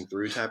passing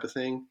through type of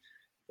thing.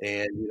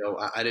 And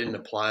I didn't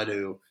apply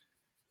to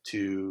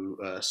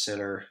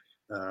Center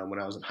when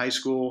I was in high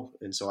school,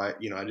 and so I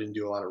didn't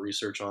do a lot of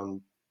research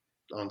on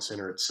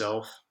Center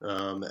itself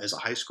as a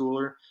high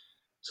schooler.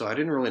 So I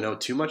didn't really know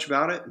too much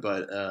about it,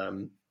 but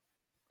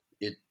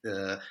it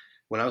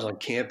when I was on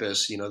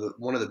campus,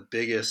 one of the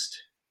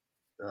biggest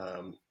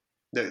um,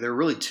 there are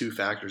really two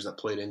factors that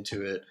played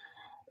into it.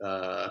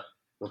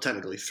 Well,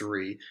 technically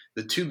three.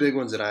 The two big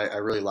ones that I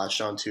really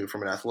latched onto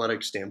from an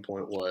athletic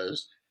standpoint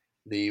was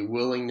the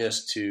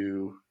willingness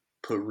to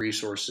put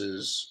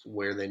resources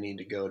where they need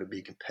to go to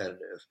be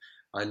competitive.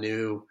 I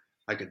knew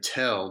I could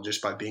tell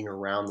just by being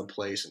around the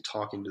place and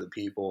talking to the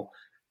people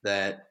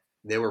that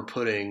they were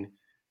putting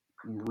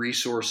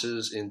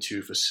resources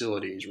into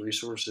facilities,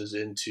 resources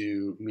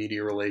into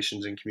media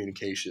relations and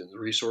communications,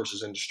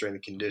 resources into strength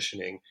and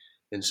conditioning,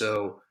 and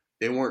so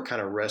they weren't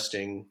kind of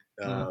resting.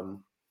 Hmm.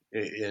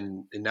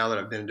 And now that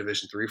I've been in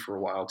Division III for a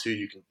while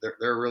too,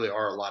 there really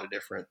are a lot of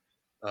different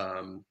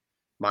um,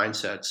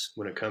 mindsets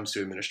when it comes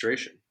to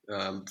administration.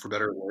 For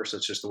better or worse,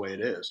 that's just the way it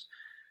is.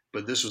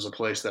 But this was a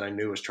place that I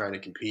knew was trying to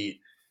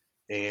compete,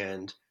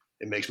 and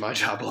it makes my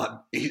job a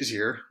lot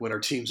easier when our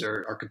teams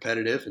are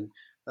competitive. And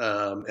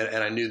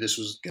I knew this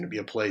was going to be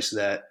a place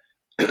that,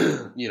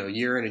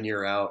 year in and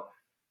year out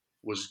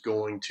was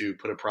going to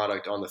put a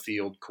product on the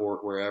field,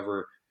 court,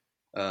 wherever,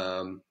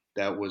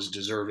 that was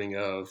deserving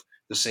of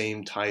the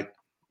same type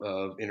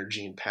of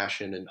energy and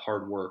passion and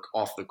hard work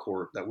off the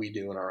court that we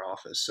do in our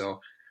office.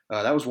 So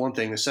that was one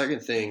thing. The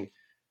second thing,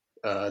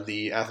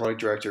 the athletic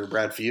director,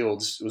 Brad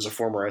Fields, was a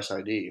former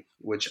SID,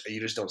 which you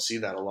just don't see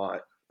that a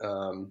lot.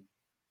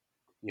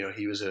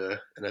 He was an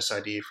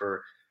SID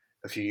for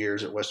a few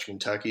years at Western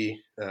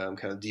Kentucky,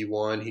 kind of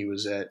D1. He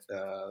was at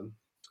I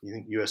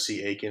think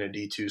USC Aiken, a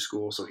D2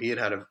 school. So he had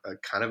a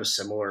kind of a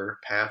similar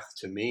path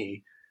to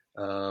me.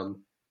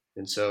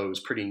 And so it was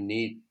pretty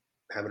neat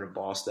having a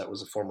boss that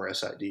was a former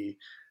SID.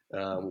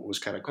 Was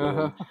kind of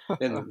cool.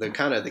 And the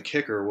kind of the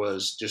kicker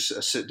was just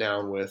a sit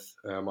down with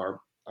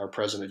our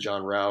president,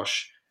 John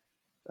Roush,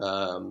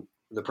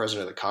 the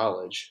president of the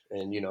college.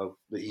 And,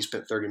 he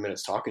spent 30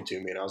 minutes talking to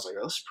me. And I was like,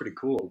 oh, this is pretty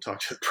cool to talk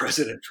to the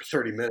president for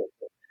 30 minutes.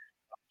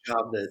 A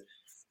job that,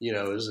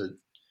 is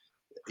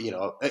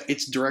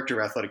it's director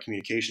of athletic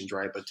communications,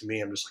 right? But to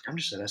me, I'm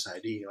just an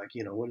SID. Like,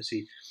 what is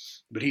he?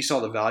 But he saw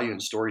the value in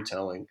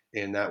storytelling.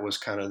 And that was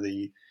kind of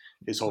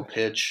his whole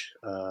pitch.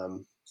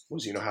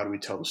 Was how do we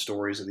tell the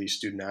stories of these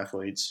student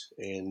athletes?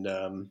 And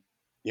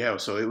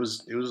so it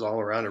was all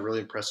around a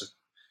really impressive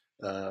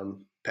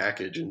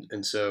package,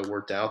 and so it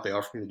worked out. They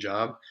offered me the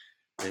job,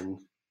 and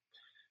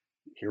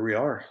here we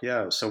are.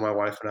 Yeah, so my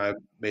wife and I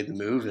made the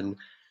move, and I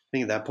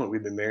think at that point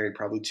we've been married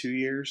probably 2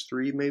 years,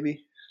 3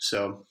 maybe.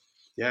 So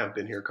yeah, I've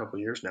been here a couple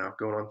of years now,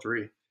 going on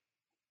 3.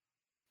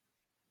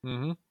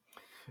 Hmm.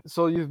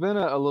 So you've been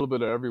a little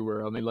bit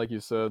everywhere. I mean, like you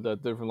said,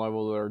 at different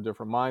levels there are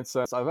different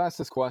mindsets. I've asked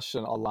this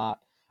question a lot,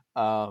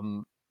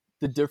 um,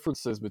 the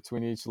differences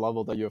between each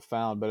level that you have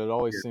found, but it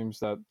always Yeah. seems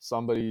that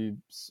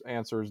somebody's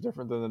answer is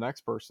different than the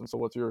next person. So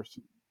what's yours?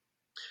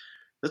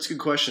 That's a good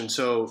question.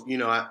 So,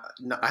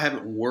 I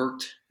haven't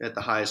worked at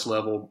the highest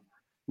level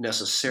Mm.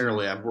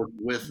 necessarily. I've worked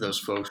with those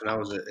folks when I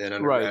was an Right.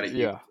 undergrad at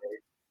Yeah.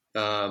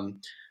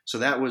 So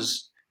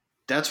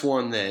that's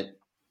one that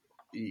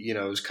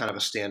is kind of a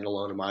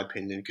standalone in my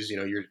opinion, because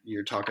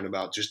you're talking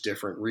about just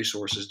different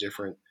resources,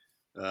 different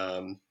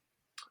um,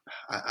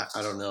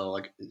 I don't know,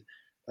 like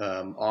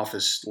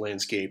office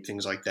landscape,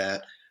 things like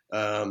that.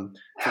 From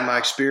my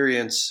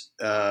experience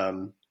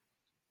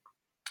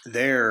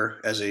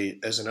there as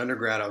an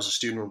undergrad, I was a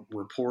student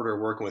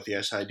reporter working with the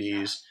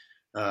SIDs.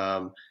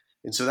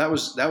 And so that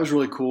was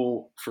really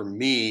cool for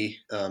me.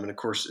 And of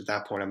course, at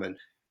that point, I'm an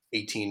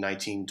 18,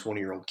 19,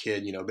 20-year-old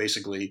kid,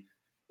 basically,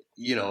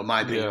 in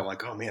my opinion, Yeah. I'm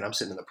like, oh man, I'm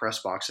sitting in the press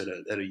box at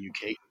a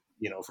UK,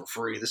 for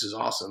free. This is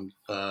awesome.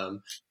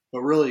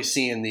 But really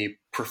seeing the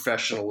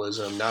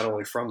professionalism, not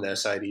only from the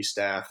SID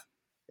staff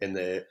and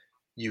the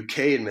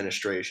UK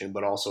administration,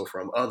 but also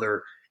from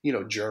other,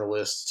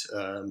 journalists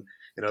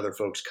and other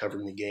folks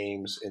covering the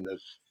games, and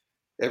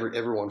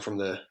everyone from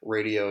the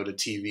radio to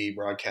TV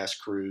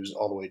broadcast crews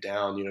all the way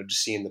down,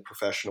 just seeing the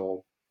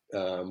professional,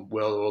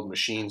 well-oiled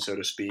machine, so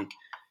to speak.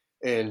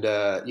 And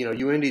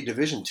UND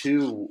Division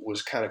II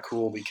was kind of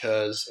cool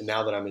because, and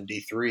now that I'm in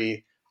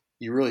D3,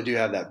 you really do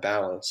have that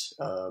balance.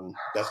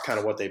 That's kind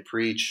of what they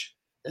preach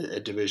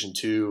at Division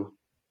II,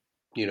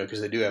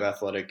 because they do have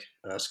athletic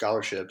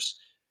scholarships.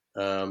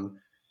 Um,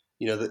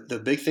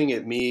 the big thing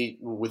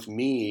with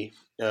me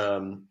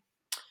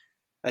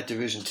at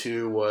Division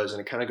II was, and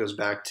it kind of goes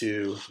back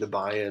to the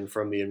buy-in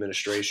from the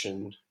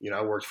administration.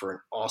 I worked for an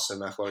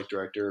awesome athletic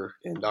director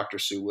in Dr.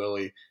 Sue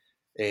Willie,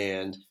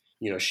 and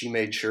she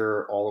made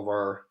sure all of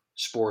our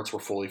sports were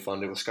fully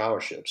funded with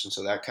scholarships. And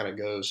so that kind of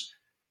goes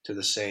to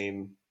the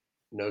same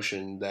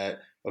notion that,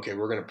 okay,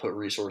 we're going to put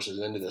resources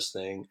into this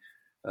thing.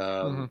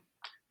 Hmm.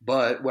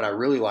 But what I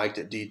really liked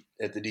at the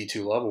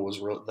D2 level was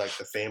like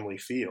the family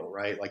feel,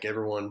 right? Like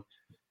everyone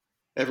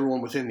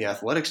within the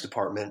athletics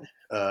department,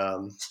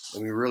 and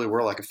we really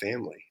were like a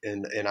family.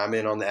 And I'm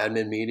in on the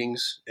admin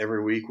meetings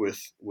every week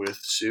with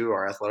Sue,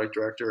 our athletic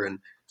director, and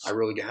I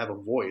really have a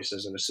voice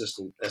as an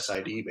assistant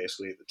SID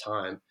basically at the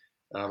time.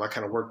 I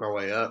kind of worked my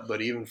way up,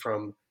 but even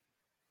from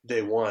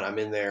day one, I'm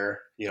in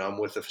there. I'm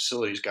with the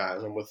facilities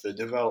guys, I'm with the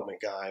development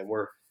guy, and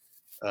we're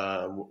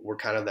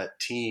kind of that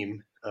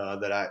team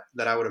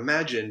that I would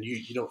imagine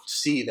you don't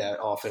see that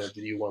often at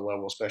the D1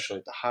 level, especially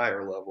at the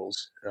higher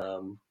levels.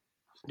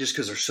 Just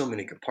because there's so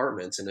many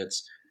compartments, and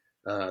it's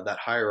that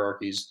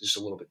hierarchy is just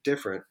a little bit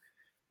different.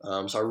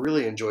 So I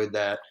really enjoyed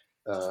that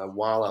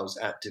while I was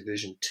at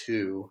Division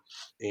II,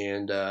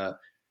 and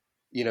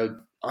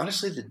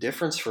honestly, the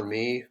difference for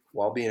me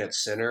while being at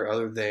center,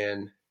 other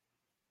than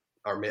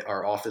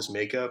our office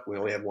makeup, we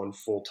only have one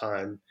full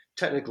time.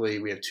 Technically,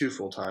 we have 2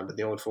 full time, but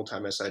the only full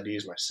time SID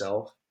is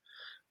myself.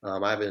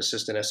 I have an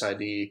assistant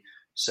SID,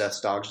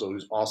 Seth Stogslow,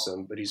 who's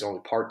awesome, but he's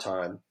only part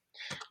time.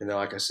 And then,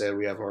 like I said,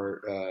 we have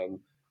our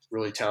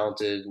really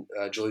talented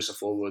Jaleesa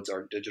Fullwoods,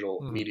 our digital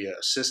Hmm. media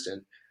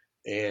assistant.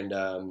 And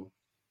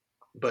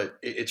but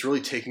it's really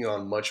taking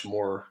on much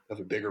more of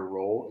a bigger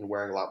role and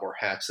wearing a lot more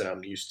hats than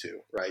I'm used to,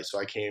 right? So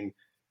I came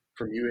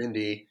from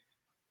UND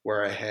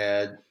where I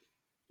had,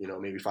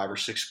 maybe 5 or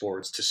 6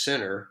 sports, to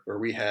center where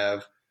we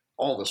have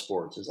all the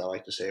sports, as I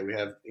like to say. We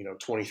have,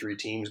 23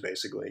 teams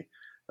basically,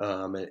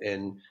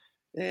 and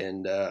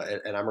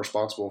I'm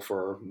responsible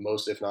for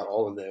most, if not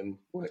all of them,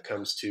 when it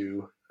comes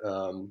to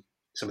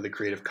some of the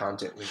creative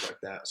content and things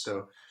like that.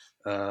 So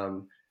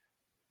um,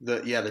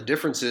 the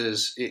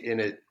differences in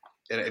it,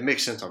 and it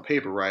makes sense on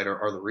paper, right?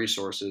 Are the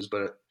resources,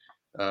 but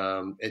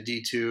at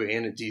D2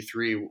 and at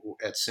D3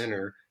 at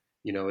center,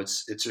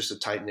 it's just a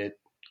tight knit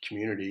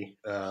community,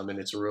 and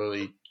it's a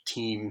really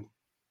team.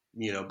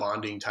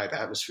 bonding type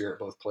atmosphere at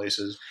both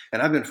places.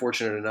 And I've been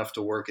fortunate enough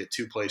to work at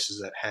two places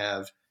that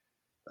have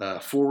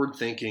forward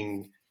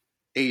thinking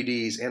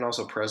ADs and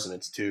also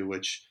presidents too,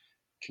 which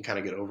can kind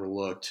of get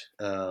overlooked.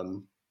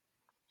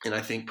 And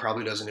I think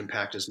probably doesn't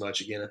impact as much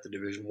again at the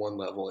Division I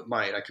level. It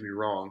might, I could be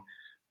wrong,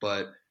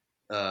 but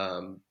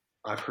um,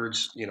 I've heard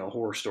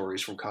horror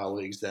stories from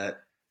colleagues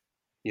that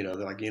they're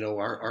like,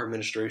 our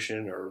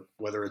administration, or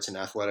whether it's in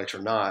athletics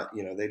or not,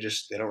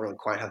 they don't really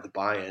quite have the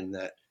buy-in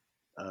that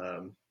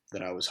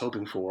I was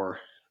hoping for.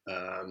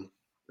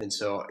 And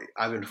so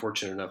I've been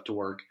fortunate enough to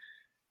work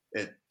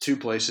at two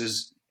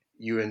places,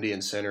 UND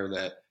and Center,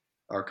 that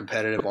are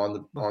competitive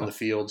on the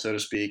field, so to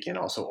speak, and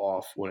also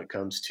off when it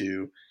comes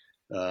to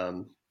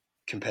um,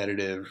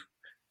 competitive,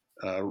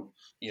 uh,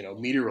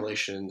 media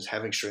relations,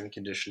 having strength and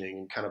conditioning,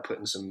 and kind of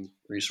putting some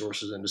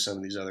resources into some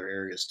of these other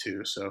areas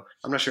too. So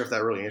I'm not sure if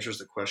that really answers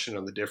the question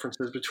on the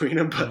differences between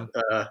them, but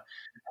I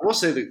will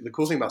say the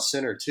cool thing about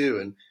Center too,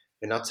 and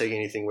not taking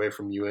anything away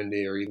from UND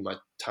or even my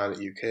time at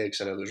UK,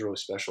 because I know there's really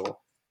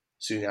special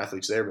student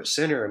athletes there, but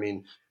Center, I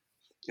mean,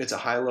 it's a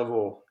high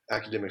level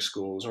academic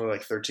school. There's only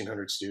like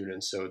 1,300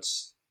 students, so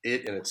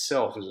it in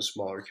itself is a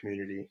smaller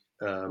community.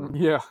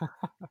 Yeah.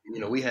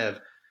 We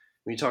have,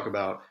 when you talk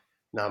about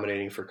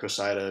nominating for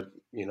COSIDA,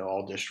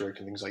 all district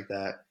and things like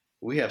that,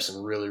 we have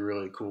some really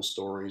really cool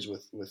stories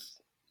with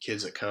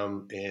kids that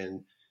come.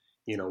 And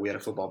we had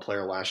a football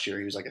player last year.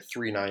 He was like a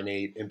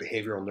 3.98 in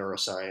behavioral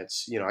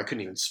neuroscience. I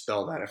couldn't even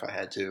spell that if I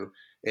had to.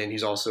 And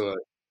he's also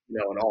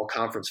an all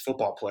conference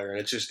football player. And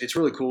it's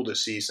really cool to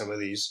see some of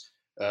these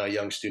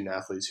young student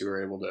athletes who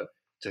are able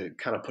to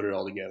kind of put it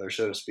all together,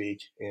 so to speak.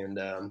 And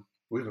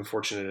we've been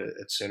fortunate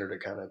at Center to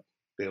kind of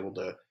be able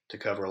to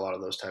cover a lot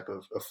of those type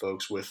of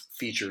folks with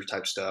feature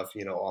type stuff,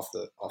 off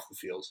the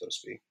field, so to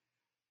speak.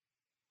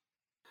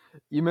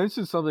 You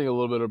mentioned something a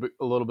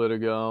little bit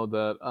ago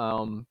that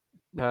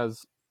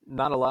has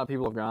not a lot of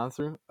people have gone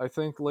through, I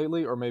think,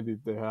 lately, or maybe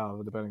they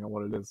have, depending on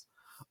what it is.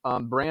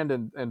 Brand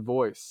and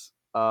voice.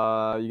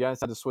 You guys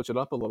had to switch it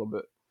up a little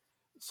bit.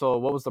 So,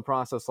 what was the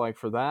process like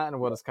for that, and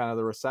what has kind of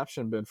the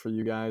reception been for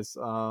you guys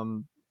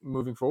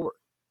moving forward?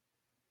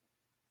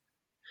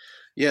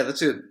 Yeah,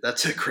 that's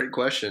a great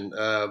question.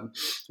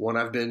 One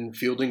I've been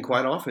fielding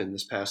quite often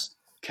this past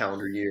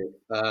calendar year.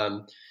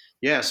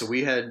 Yeah, so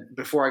we had,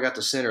 before I got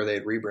to Center, they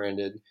had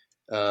rebranded.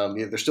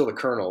 They're still the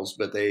Colonels,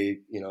 but they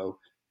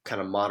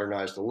kind of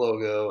modernized the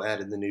logo,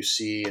 added the new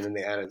C, and then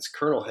they added this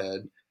Colonel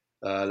head.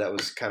 That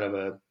was kind of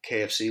a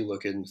KFC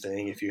looking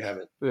thing. If you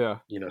haven't Yeah.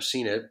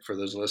 seen it, for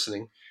those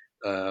listening.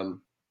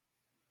 Um,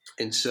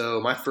 and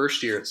so my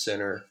first year at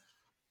Center,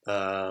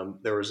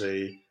 there was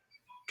a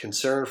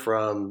concern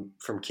from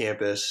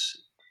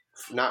campus,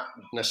 not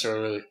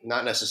necessarily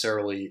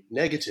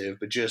negative,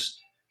 but just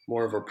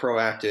more of a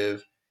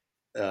proactive.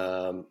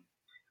 Um,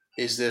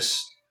 is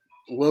this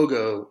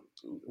logo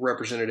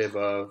representative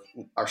of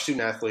our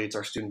student athletes,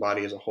 our student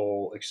body as a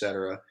whole, et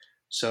cetera?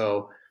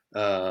 So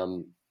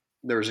um,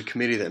 there was a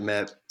committee that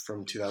met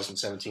from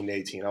 2017 to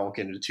 18. I won't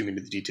get into too many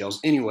of the details.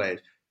 Anyway,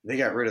 they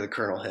got rid of the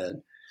Colonel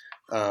head.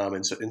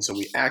 And so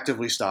we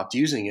actively stopped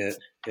using it.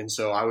 And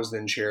so I was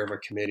then chair of a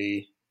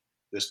committee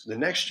the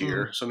next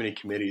year. So many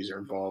committees are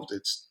involved.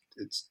 It's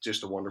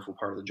just a wonderful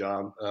part of the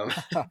job.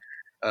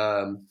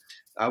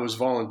 I was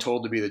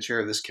voluntold to be the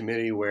chair of this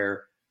committee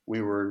where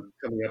we were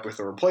coming up with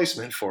a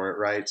replacement for it,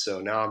 right?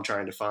 So now I'm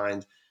trying to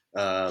find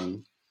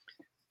um,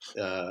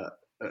 a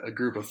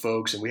group of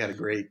folks, and we had a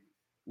great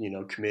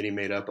committee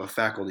made up of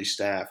faculty,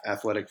 staff,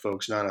 athletic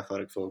folks,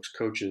 non-athletic folks,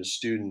 coaches,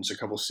 students. A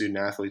couple student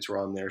athletes were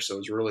on there, so it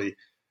was really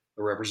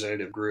a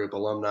representative group,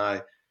 alumni.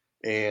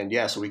 And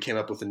yeah, so we came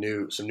up with some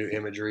new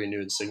imagery, new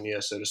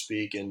insignia, so to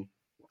speak.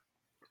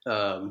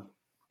 Um,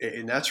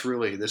 and that's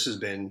really, this has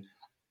been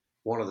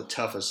one of the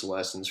toughest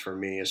lessons for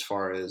me as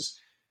far as,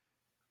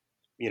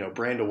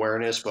 brand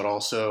awareness, but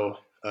also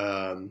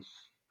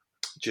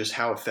just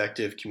how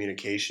effective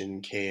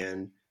communication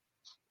can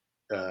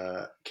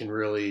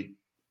really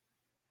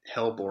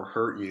help or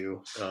hurt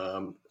you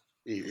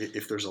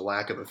if there's a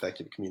lack of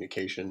effective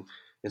communication.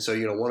 And so,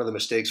 one of the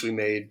mistakes we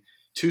made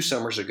 2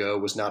 summers ago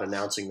was not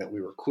announcing that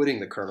we were quitting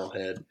the Colonel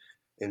head.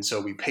 And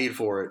so we paid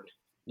for it,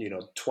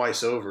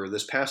 twice over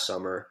this past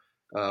summer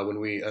when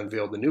we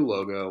unveiled the new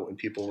logo, and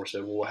people were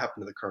saying, well, what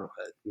happened to the Colonel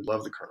head? We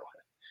love the Colonel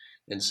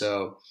head. And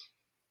so,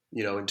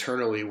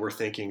 internally we're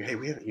thinking, hey,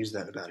 we haven't used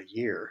that in about a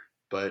year.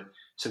 But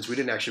since we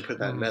didn't actually put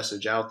that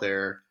message out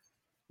there,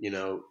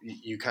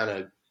 you kind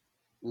of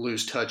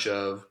lose touch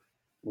of,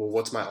 well,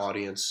 what's my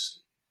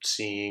audience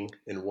seeing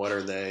and what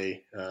are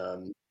they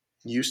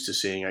used to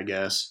seeing, I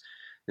guess.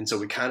 And so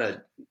we kind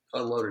of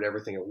unloaded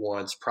everything at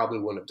once. Probably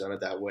wouldn't have done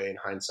it that way in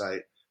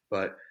hindsight,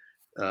 but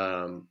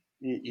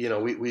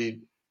we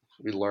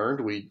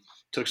learned. We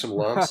took some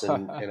lumps,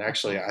 and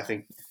actually, I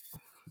think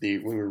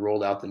when we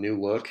rolled out the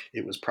new look,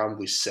 it was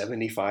probably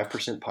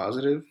 75%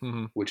 positive,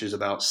 which is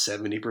about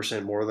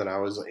 70% more than I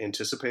was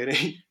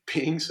anticipating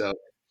being. So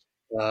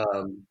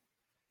I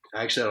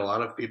actually had a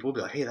lot of people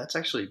be like, "Hey, that's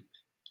actually,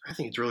 I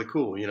think it's really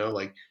cool."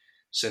 Like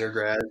center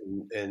grads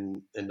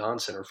and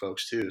non-center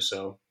folks too.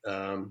 So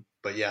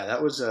but yeah,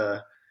 that was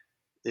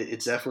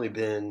it's definitely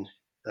been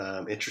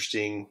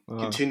interesting Uh,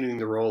 continuing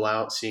the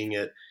rollout, seeing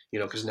it,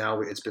 because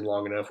now it's been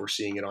long enough. We're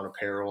seeing it on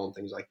apparel and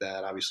things like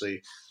that.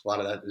 Obviously, a lot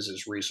of that is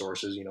just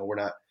resources. We're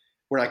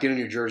not getting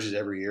new jerseys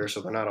every year,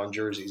 so they're not on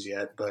jerseys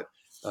yet. But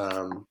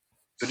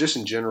just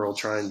in general,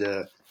 trying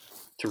to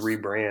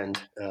rebrand,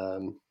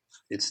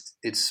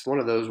 it's one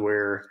of those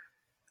where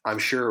I'm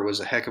sure it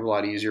was a heck of a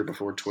lot easier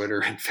before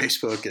Twitter and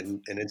Facebook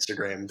and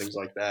Instagram and things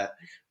like that.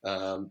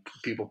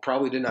 People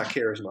probably did not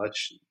care as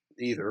much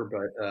either,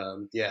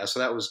 but yeah,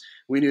 so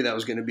we knew that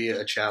was going to be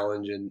a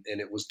challenge, and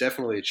it was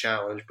definitely a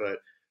challenge, but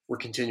we're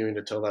continuing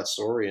to tell that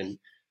story, and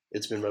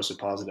it's been mostly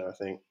positive, I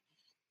think.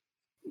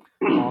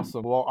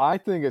 awesome. Well, I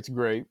think it's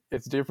great.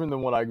 It's different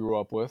than what I grew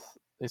up with.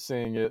 Is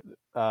seeing it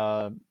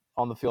on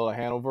the field at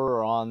Hanover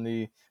or on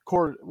the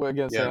court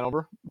against Yeah.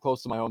 Hanover,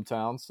 close to my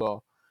hometown.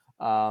 So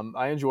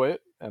I enjoy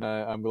it, and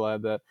I'm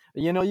glad that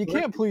you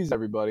can't please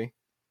everybody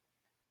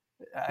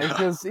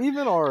because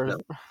even our No.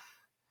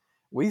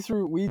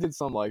 we did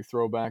some like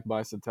throwback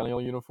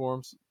bicentennial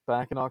uniforms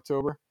back in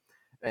October,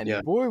 and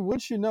Yeah. boy,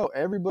 wouldn't you know,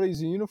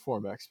 everybody's a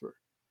uniform expert.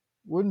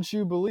 Wouldn't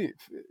you believe?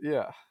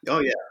 Yeah, Oh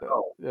yeah.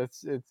 Oh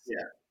it's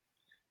yeah.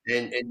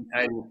 And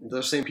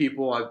those same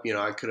people,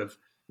 I could have.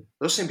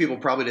 Those same people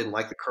probably didn't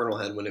like the kernel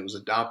head when it was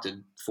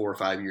adopted 4 or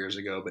 5 years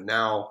ago, but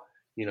now,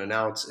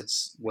 now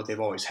it's what they've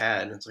always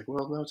had, and it's like,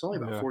 well, no, it's only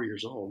about yeah 4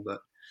 years old,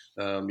 but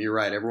you're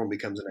right. Everyone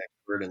becomes an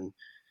expert,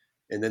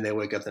 and then they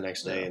wake up the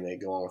next day yeah and they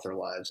go on with their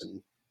lives,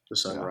 and the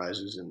sun yeah.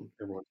 rises and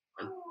everyone's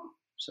fine.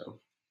 So,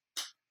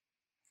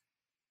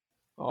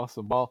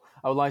 Awesome. Well,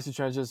 I would like to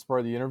transition to part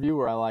of the interview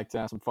where I like to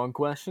ask some fun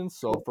questions.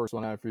 So, cool. first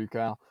one I have for you,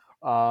 Kyle.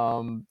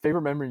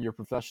 Favorite memory in your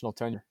professional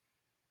tenure?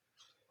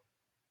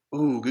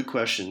 Ooh, good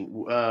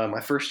question.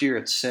 My first year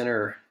at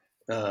center,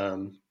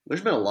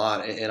 there's been a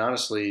lot, and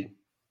honestly,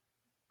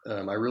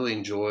 I really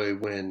enjoy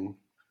when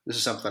this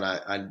is something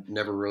I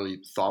never really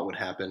thought would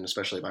happen,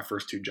 especially my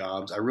first two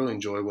jobs. I really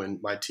enjoy when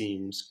my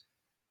teams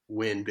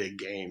win big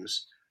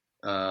games.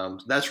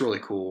 That's really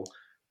cool.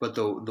 But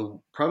the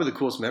probably the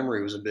coolest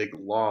memory was a big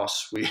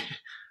loss. We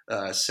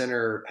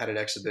Center had an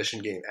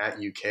exhibition game at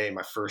UK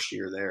my first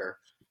year there,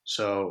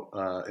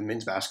 so in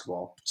men's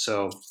basketball.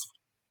 So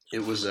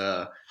it was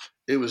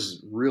it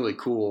was really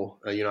cool.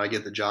 I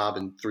get the job,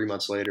 and 3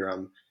 months later,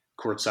 I'm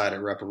courtside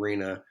at Rep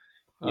Arena.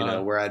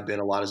 Uh, Where I'd been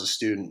a lot as a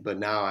student, but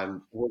now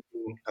I'm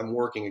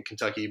working a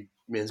Kentucky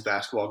men's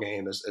basketball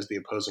game as the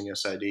opposing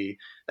SID.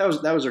 That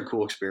was a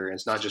cool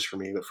experience, not just for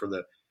me, but for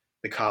the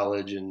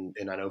college and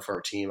I know for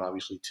our team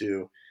obviously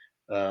too.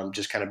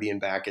 Just kind of being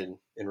back in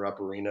Rupp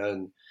Arena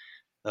and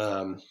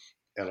um,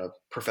 at a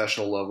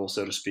professional level,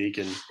 so to speak,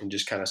 and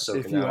just kind of if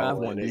soaking you that have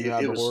all in. one, do It, you it,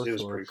 have it the was horse it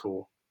was or? pretty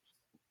cool.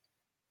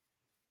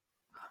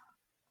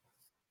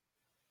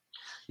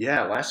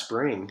 Yeah, last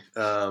spring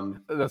That's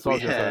what I we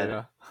was gonna say. had.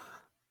 Yeah.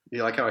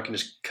 You like how I can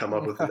just come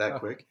up with it that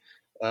quick?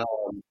 Uh,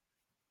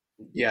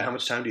 yeah, how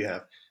much time do you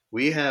have?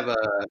 We have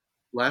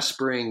last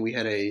spring we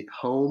had a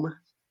home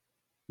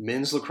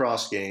men's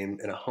lacrosse game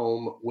and a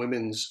home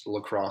women's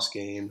lacrosse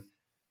game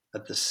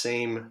at the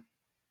same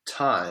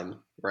time,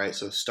 right?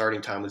 So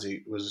starting time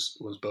was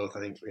both, I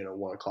think,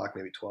 1 o'clock,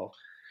 maybe 12,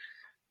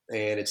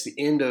 and it's the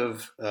end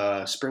of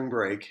spring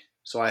break.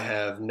 So I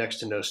have next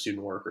to no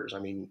student workers. I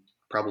mean,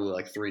 probably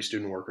like three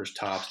student workers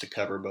tops to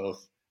cover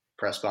both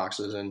press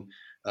boxes, and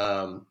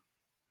um,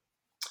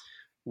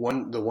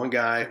 one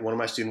guy, one of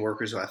my student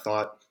workers who I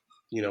thought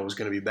was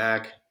going to be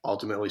back,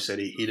 ultimately said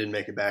he didn't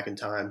make it back in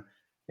time,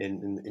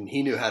 and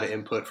he knew how to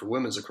input for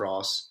women's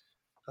lacrosse,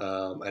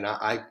 and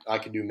I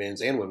could do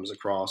men's and women's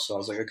lacrosse, so I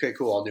was like, okay,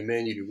 cool, I'll do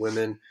men, you do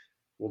women,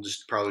 we'll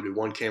just probably do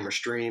one camera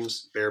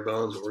streams, bare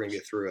bones, but we're gonna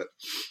get through it.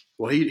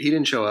 Well, he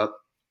didn't show up,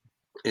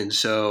 and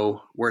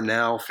so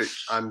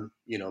I'm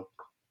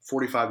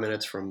 45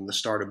 minutes from the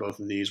start of both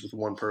of these with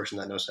one person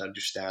that knows how to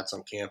do stats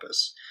on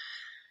campus,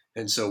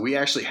 and so we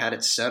actually had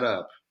it set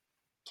up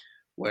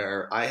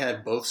where I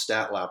had both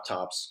stat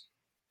laptops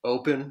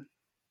open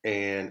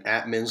and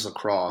at men's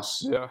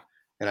lacrosse. Yeah.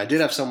 And I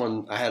did have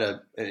I had an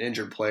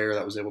injured player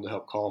that was able to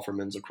help call for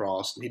men's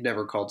lacrosse. He'd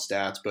never called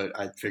stats, but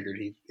I figured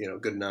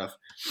good enough.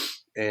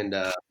 And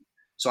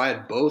so I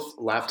had both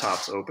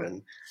laptops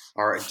open.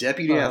 Our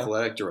deputy Uh,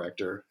 athletic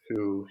director,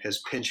 who has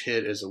pinch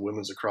hit as a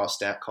women's lacrosse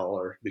stat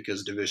caller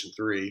because Division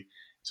III,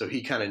 so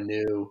he kind of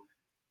knew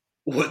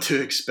what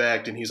to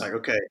expect. And he's like,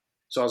 okay.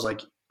 So I was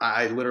like,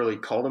 I literally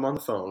called him on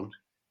the phone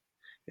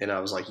and I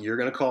was like, you're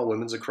going to call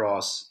women's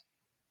lacrosse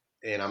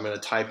and I'm going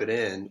to type it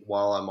in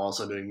while I'm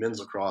also doing men's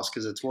lacrosse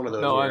because it's one of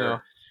those no, I know.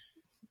 where,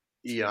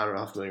 yeah, I don't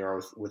know how familiar you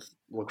are with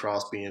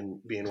lacrosse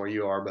being where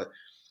you are, but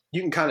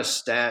you can kind of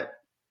stat.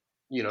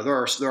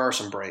 There are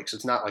some breaks.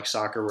 It's not like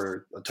soccer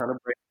where a ton of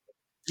breaks.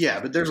 Yeah,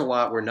 but there's a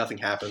lot where nothing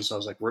happens. So I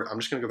was like, I'm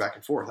just going to go back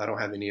and forth. I don't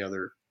have any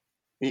other.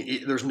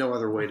 There's no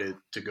other way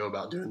to go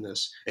about doing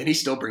this. And he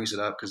still brings it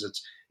up because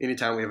it's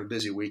anytime we have a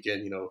busy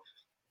weekend,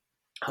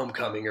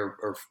 homecoming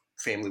or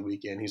family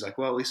weekend. He's like,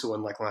 well, at least it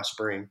wasn't like last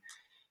spring.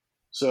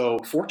 So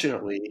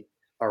fortunately,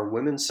 our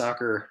women's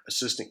soccer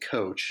assistant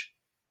coach,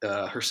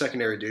 her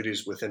secondary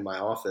duties within my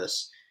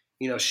office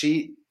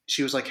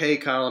she was like, "Hey,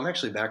 Kyle, I'm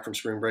actually back from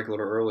spring break a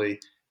little early.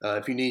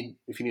 If you need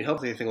help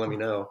with anything, let me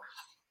know."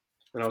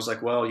 And I was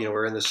like, "Well,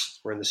 we're in this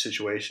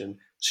situation."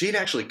 She had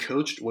actually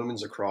coached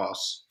women's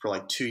lacrosse for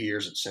like 2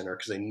 years at center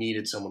because they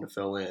needed someone to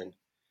fill in.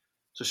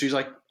 So she's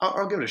like,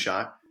 "I'll give it a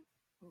shot."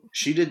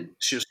 She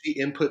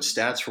input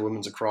stats for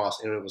women's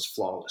lacrosse and it was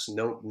flawless.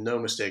 No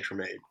mistakes were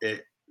made.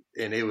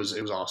 It was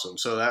awesome.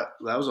 So that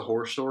was a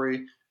horror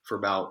story for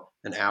about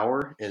an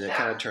hour, and it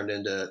kind of turned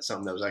into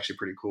something that was actually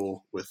pretty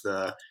cool. With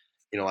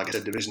like I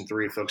said, Division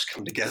III folks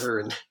come together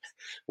and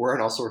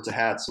wearing all sorts of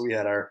hats. So we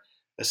had our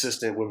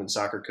assistant women's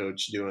soccer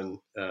coach doing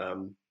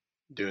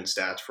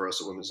stats for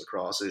us at women's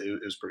lacrosse.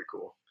 It was pretty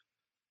cool.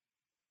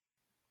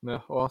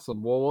 Yeah,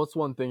 awesome. Well, what's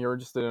one thing you're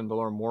interested in to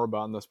learn more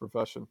about in this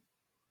profession?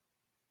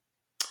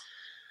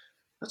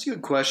 That's a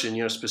good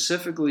question.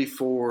 Specifically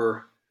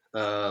for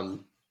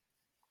um,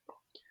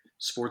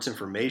 sports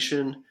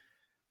information.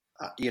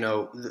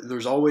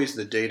 There's always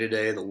the day to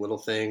day, the little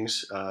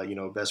things,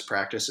 best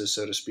practices,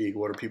 so to speak.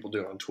 What are people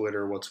doing on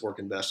Twitter? What's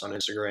working best on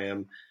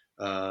Instagram?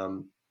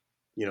 Um,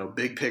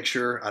 big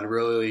picture, I'd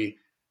really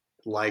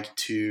like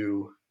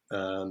to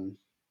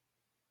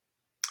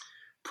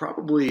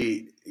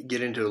probably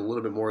get into a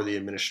little bit more of the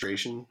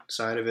administration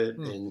side of it.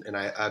 And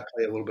I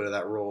play a little bit of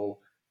that role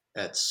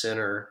at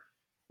center,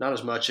 not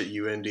as much at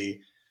UND,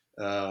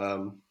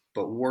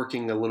 but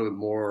working a little bit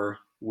more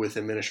with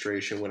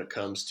administration when it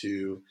comes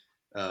to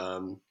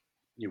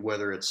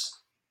whether it's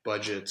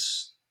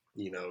budgets,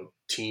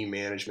 team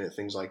management,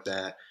 things like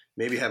that.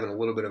 Maybe having a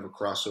little bit of a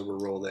crossover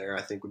role there,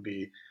 I think would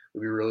be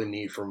really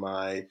neat for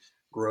my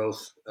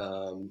growth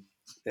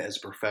as a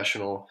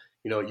professional.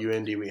 At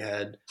UND we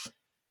had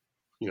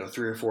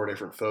 3 or 4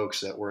 different folks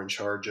that were in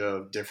charge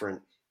of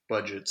different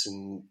budgets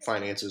and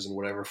finances and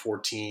whatever for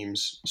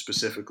teams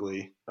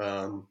specifically.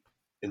 And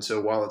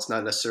so while it's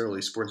not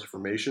necessarily sports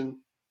information,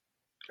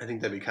 I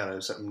think that'd be kind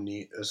of something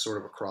neat, as sort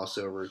of a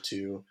crossover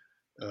to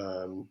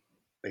um,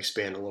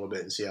 expand a little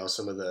bit and see how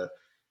some of the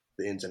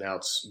ins and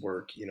outs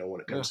work, when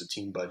it Yeah. comes to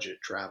team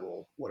budget,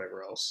 travel,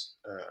 whatever else.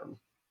 I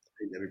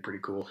think that'd be pretty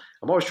cool.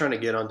 I'm always trying to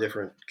get on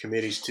different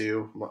committees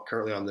too. I'm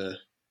currently on the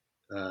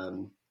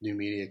new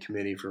media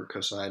committee for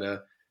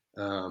COSIDA,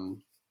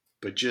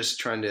 but just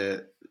trying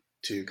to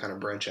kind of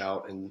branch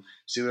out and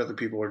see what other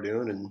people are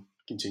doing and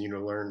continue to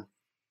learn.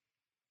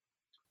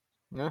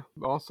 Yeah,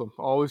 awesome.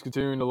 Always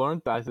continuing to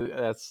learn.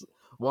 That's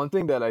one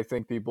thing that I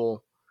think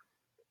people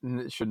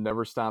should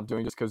never stop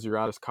doing just because you're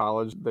out of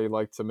college. They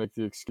like to make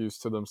the excuse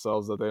to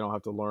themselves that they don't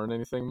have to learn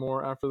anything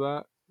more after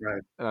that.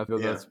 Right. And I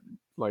feel Yeah. that's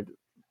like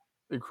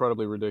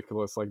incredibly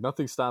ridiculous. Like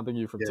nothing's stopping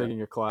you from Yeah.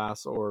 taking a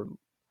class or,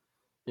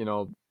 you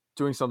know,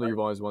 doing something you've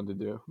always wanted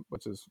to do,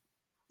 which is,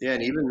 Yeah,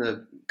 and even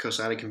the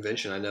COSIDA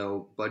convention, I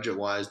know budget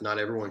wise, not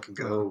everyone can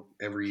uh, go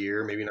every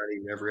year, maybe not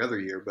even every other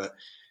year, but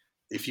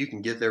if you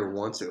can get there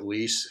once at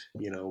least,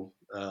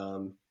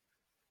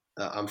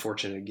 I'm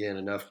fortunate again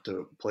enough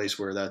to a place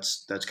where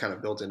that's kind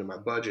of built into my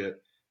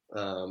budget.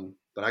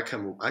 But I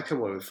come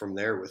away from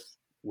there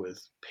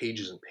with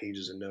pages and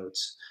pages of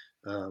notes.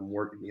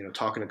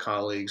 Talking to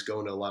colleagues,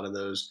 going to a lot of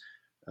those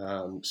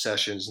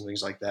sessions and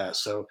things like that.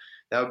 So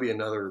that would be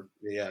another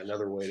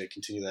way to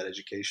continue that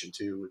education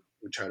too.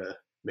 Would try to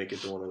make it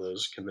to one of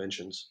those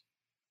conventions.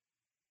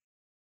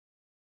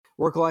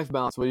 work-life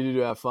balance. What do you do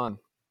to have fun?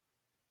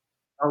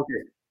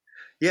 Okay.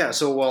 Yeah.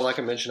 So, well, like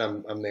I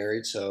mentioned, I'm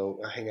married, so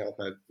I hang out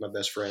with my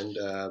best friend.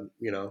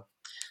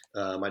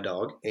 My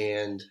dog,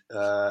 and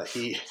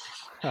he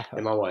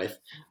and my wife.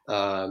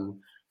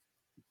 Um,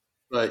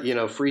 but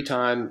free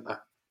time.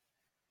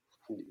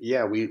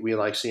 Yeah, we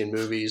like seeing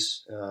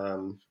movies.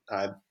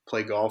 I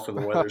play golf when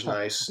the weather's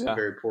nice. Yeah.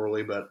 Very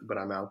poorly, but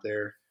I'm out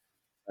there.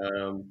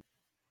 Um,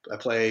 I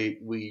play.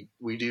 We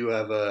do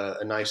have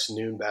a nice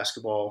noon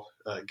basketball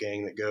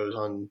gang that goes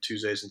on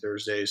Tuesdays and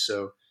Thursdays.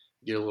 So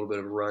get a little bit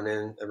of a run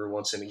in every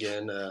once and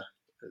again,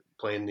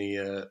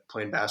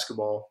 playing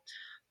basketball.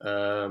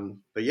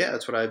 But yeah,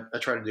 that's what I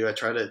try to do. I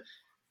try to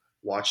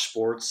watch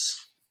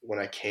sports when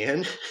I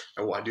can.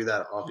 I do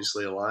that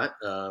obviously a lot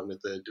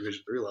at the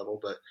Division III level,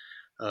 but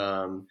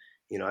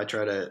I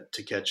try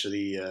to catch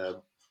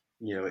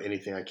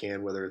anything I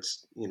can, whether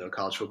it's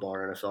college football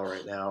or NFL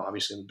right now.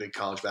 Obviously, I'm a big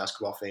college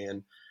basketball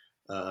fan.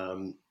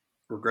 Um,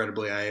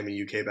 Regrettably, I am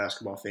a UK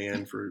basketball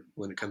fan for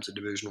when it comes to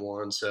Division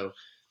I, so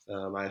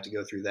I have to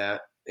go through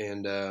that.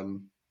 And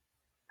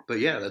but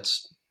yeah, I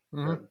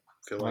Mm-hmm.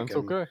 feel like That's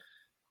I'm okay.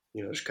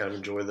 just kind of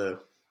enjoy the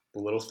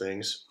little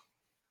things.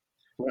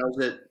 When I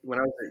was at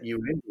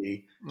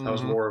UND, I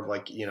was Mm-hmm. more of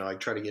like I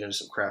try to get into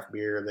some craft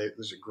beer.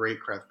 There's a great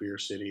craft beer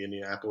city,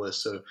 Indianapolis.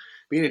 So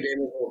being a Danish is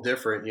a little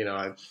different.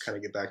 I kind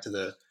of get back to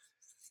the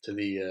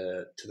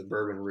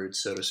bourbon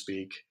roots, so to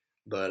speak.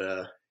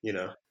 But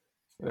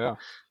Yeah.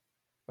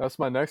 That's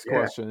my next yeah,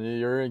 question.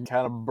 You're in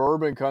kind of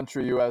bourbon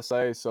country,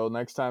 USA. So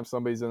next time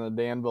somebody's in the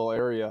Danville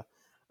area,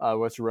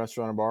 what's your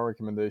restaurant or bar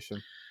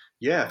recommendation?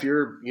 yeah. If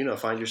you're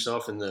find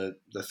yourself in the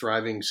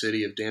thriving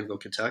city of Danville,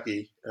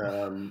 Kentucky,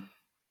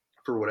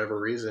 for whatever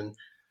reason,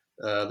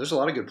 there's a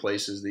lot of good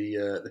places.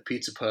 The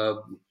Pizza Pub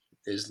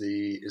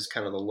is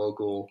kind of the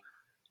local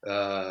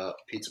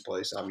pizza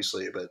place,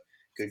 obviously, but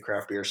good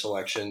craft beer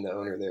selection. The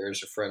owner there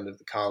is a friend of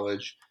the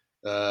college.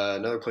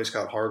 Another place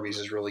called Harvey's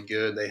is really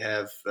good. They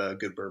have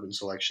good bourbon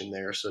selection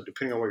there. So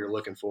depending on what you're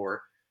looking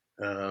for,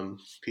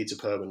 Pizza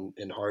Pub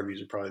and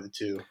Harvey's are probably the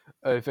two.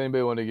 If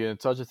anybody wanted to get in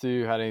touch with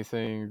you, had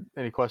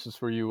any questions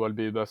for you, what would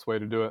be the best way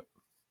to do it?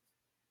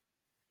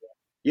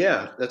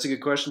 Yeah, that's a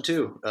good question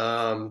too.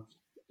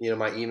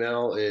 My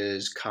email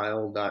is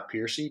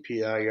kyle.piercy,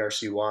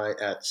 Piercy,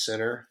 at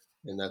center,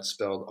 and that's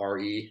spelled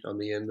RE on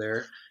the end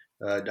there,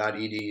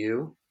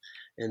 .edu.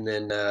 And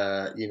then,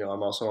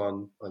 I'm also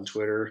on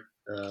Twitter,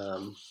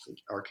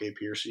 RK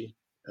Piercy,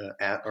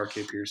 at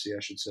RK Piercy, I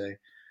should say,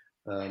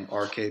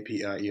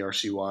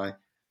 RKPIERCY.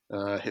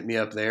 Hit me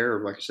up there,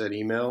 or like I said,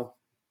 email.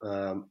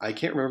 I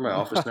can't remember my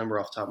office number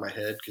off the top of my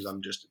head because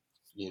I'm just,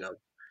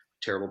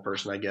 terrible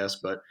person, I guess.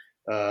 But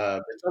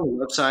it's on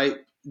the website.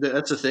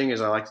 That's the thing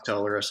is I like to tell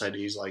other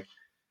SIDs, like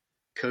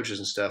coaches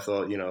and stuff.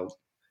 I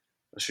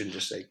shouldn't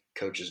just say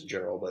coaches in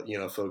general, but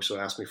folks who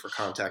ask me for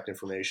contact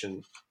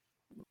information.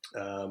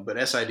 But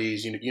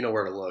SIDs, you know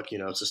where to look.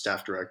 It's a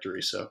staff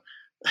directory. So,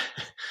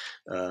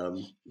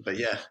 but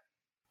yeah,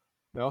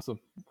 Awesome.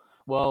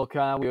 Well,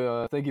 Kyle, we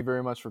thank you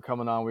very much for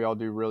coming on. We all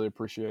do really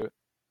appreciate it.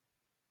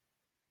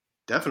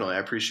 definitely. I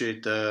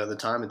appreciate the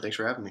time and thanks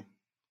for having me.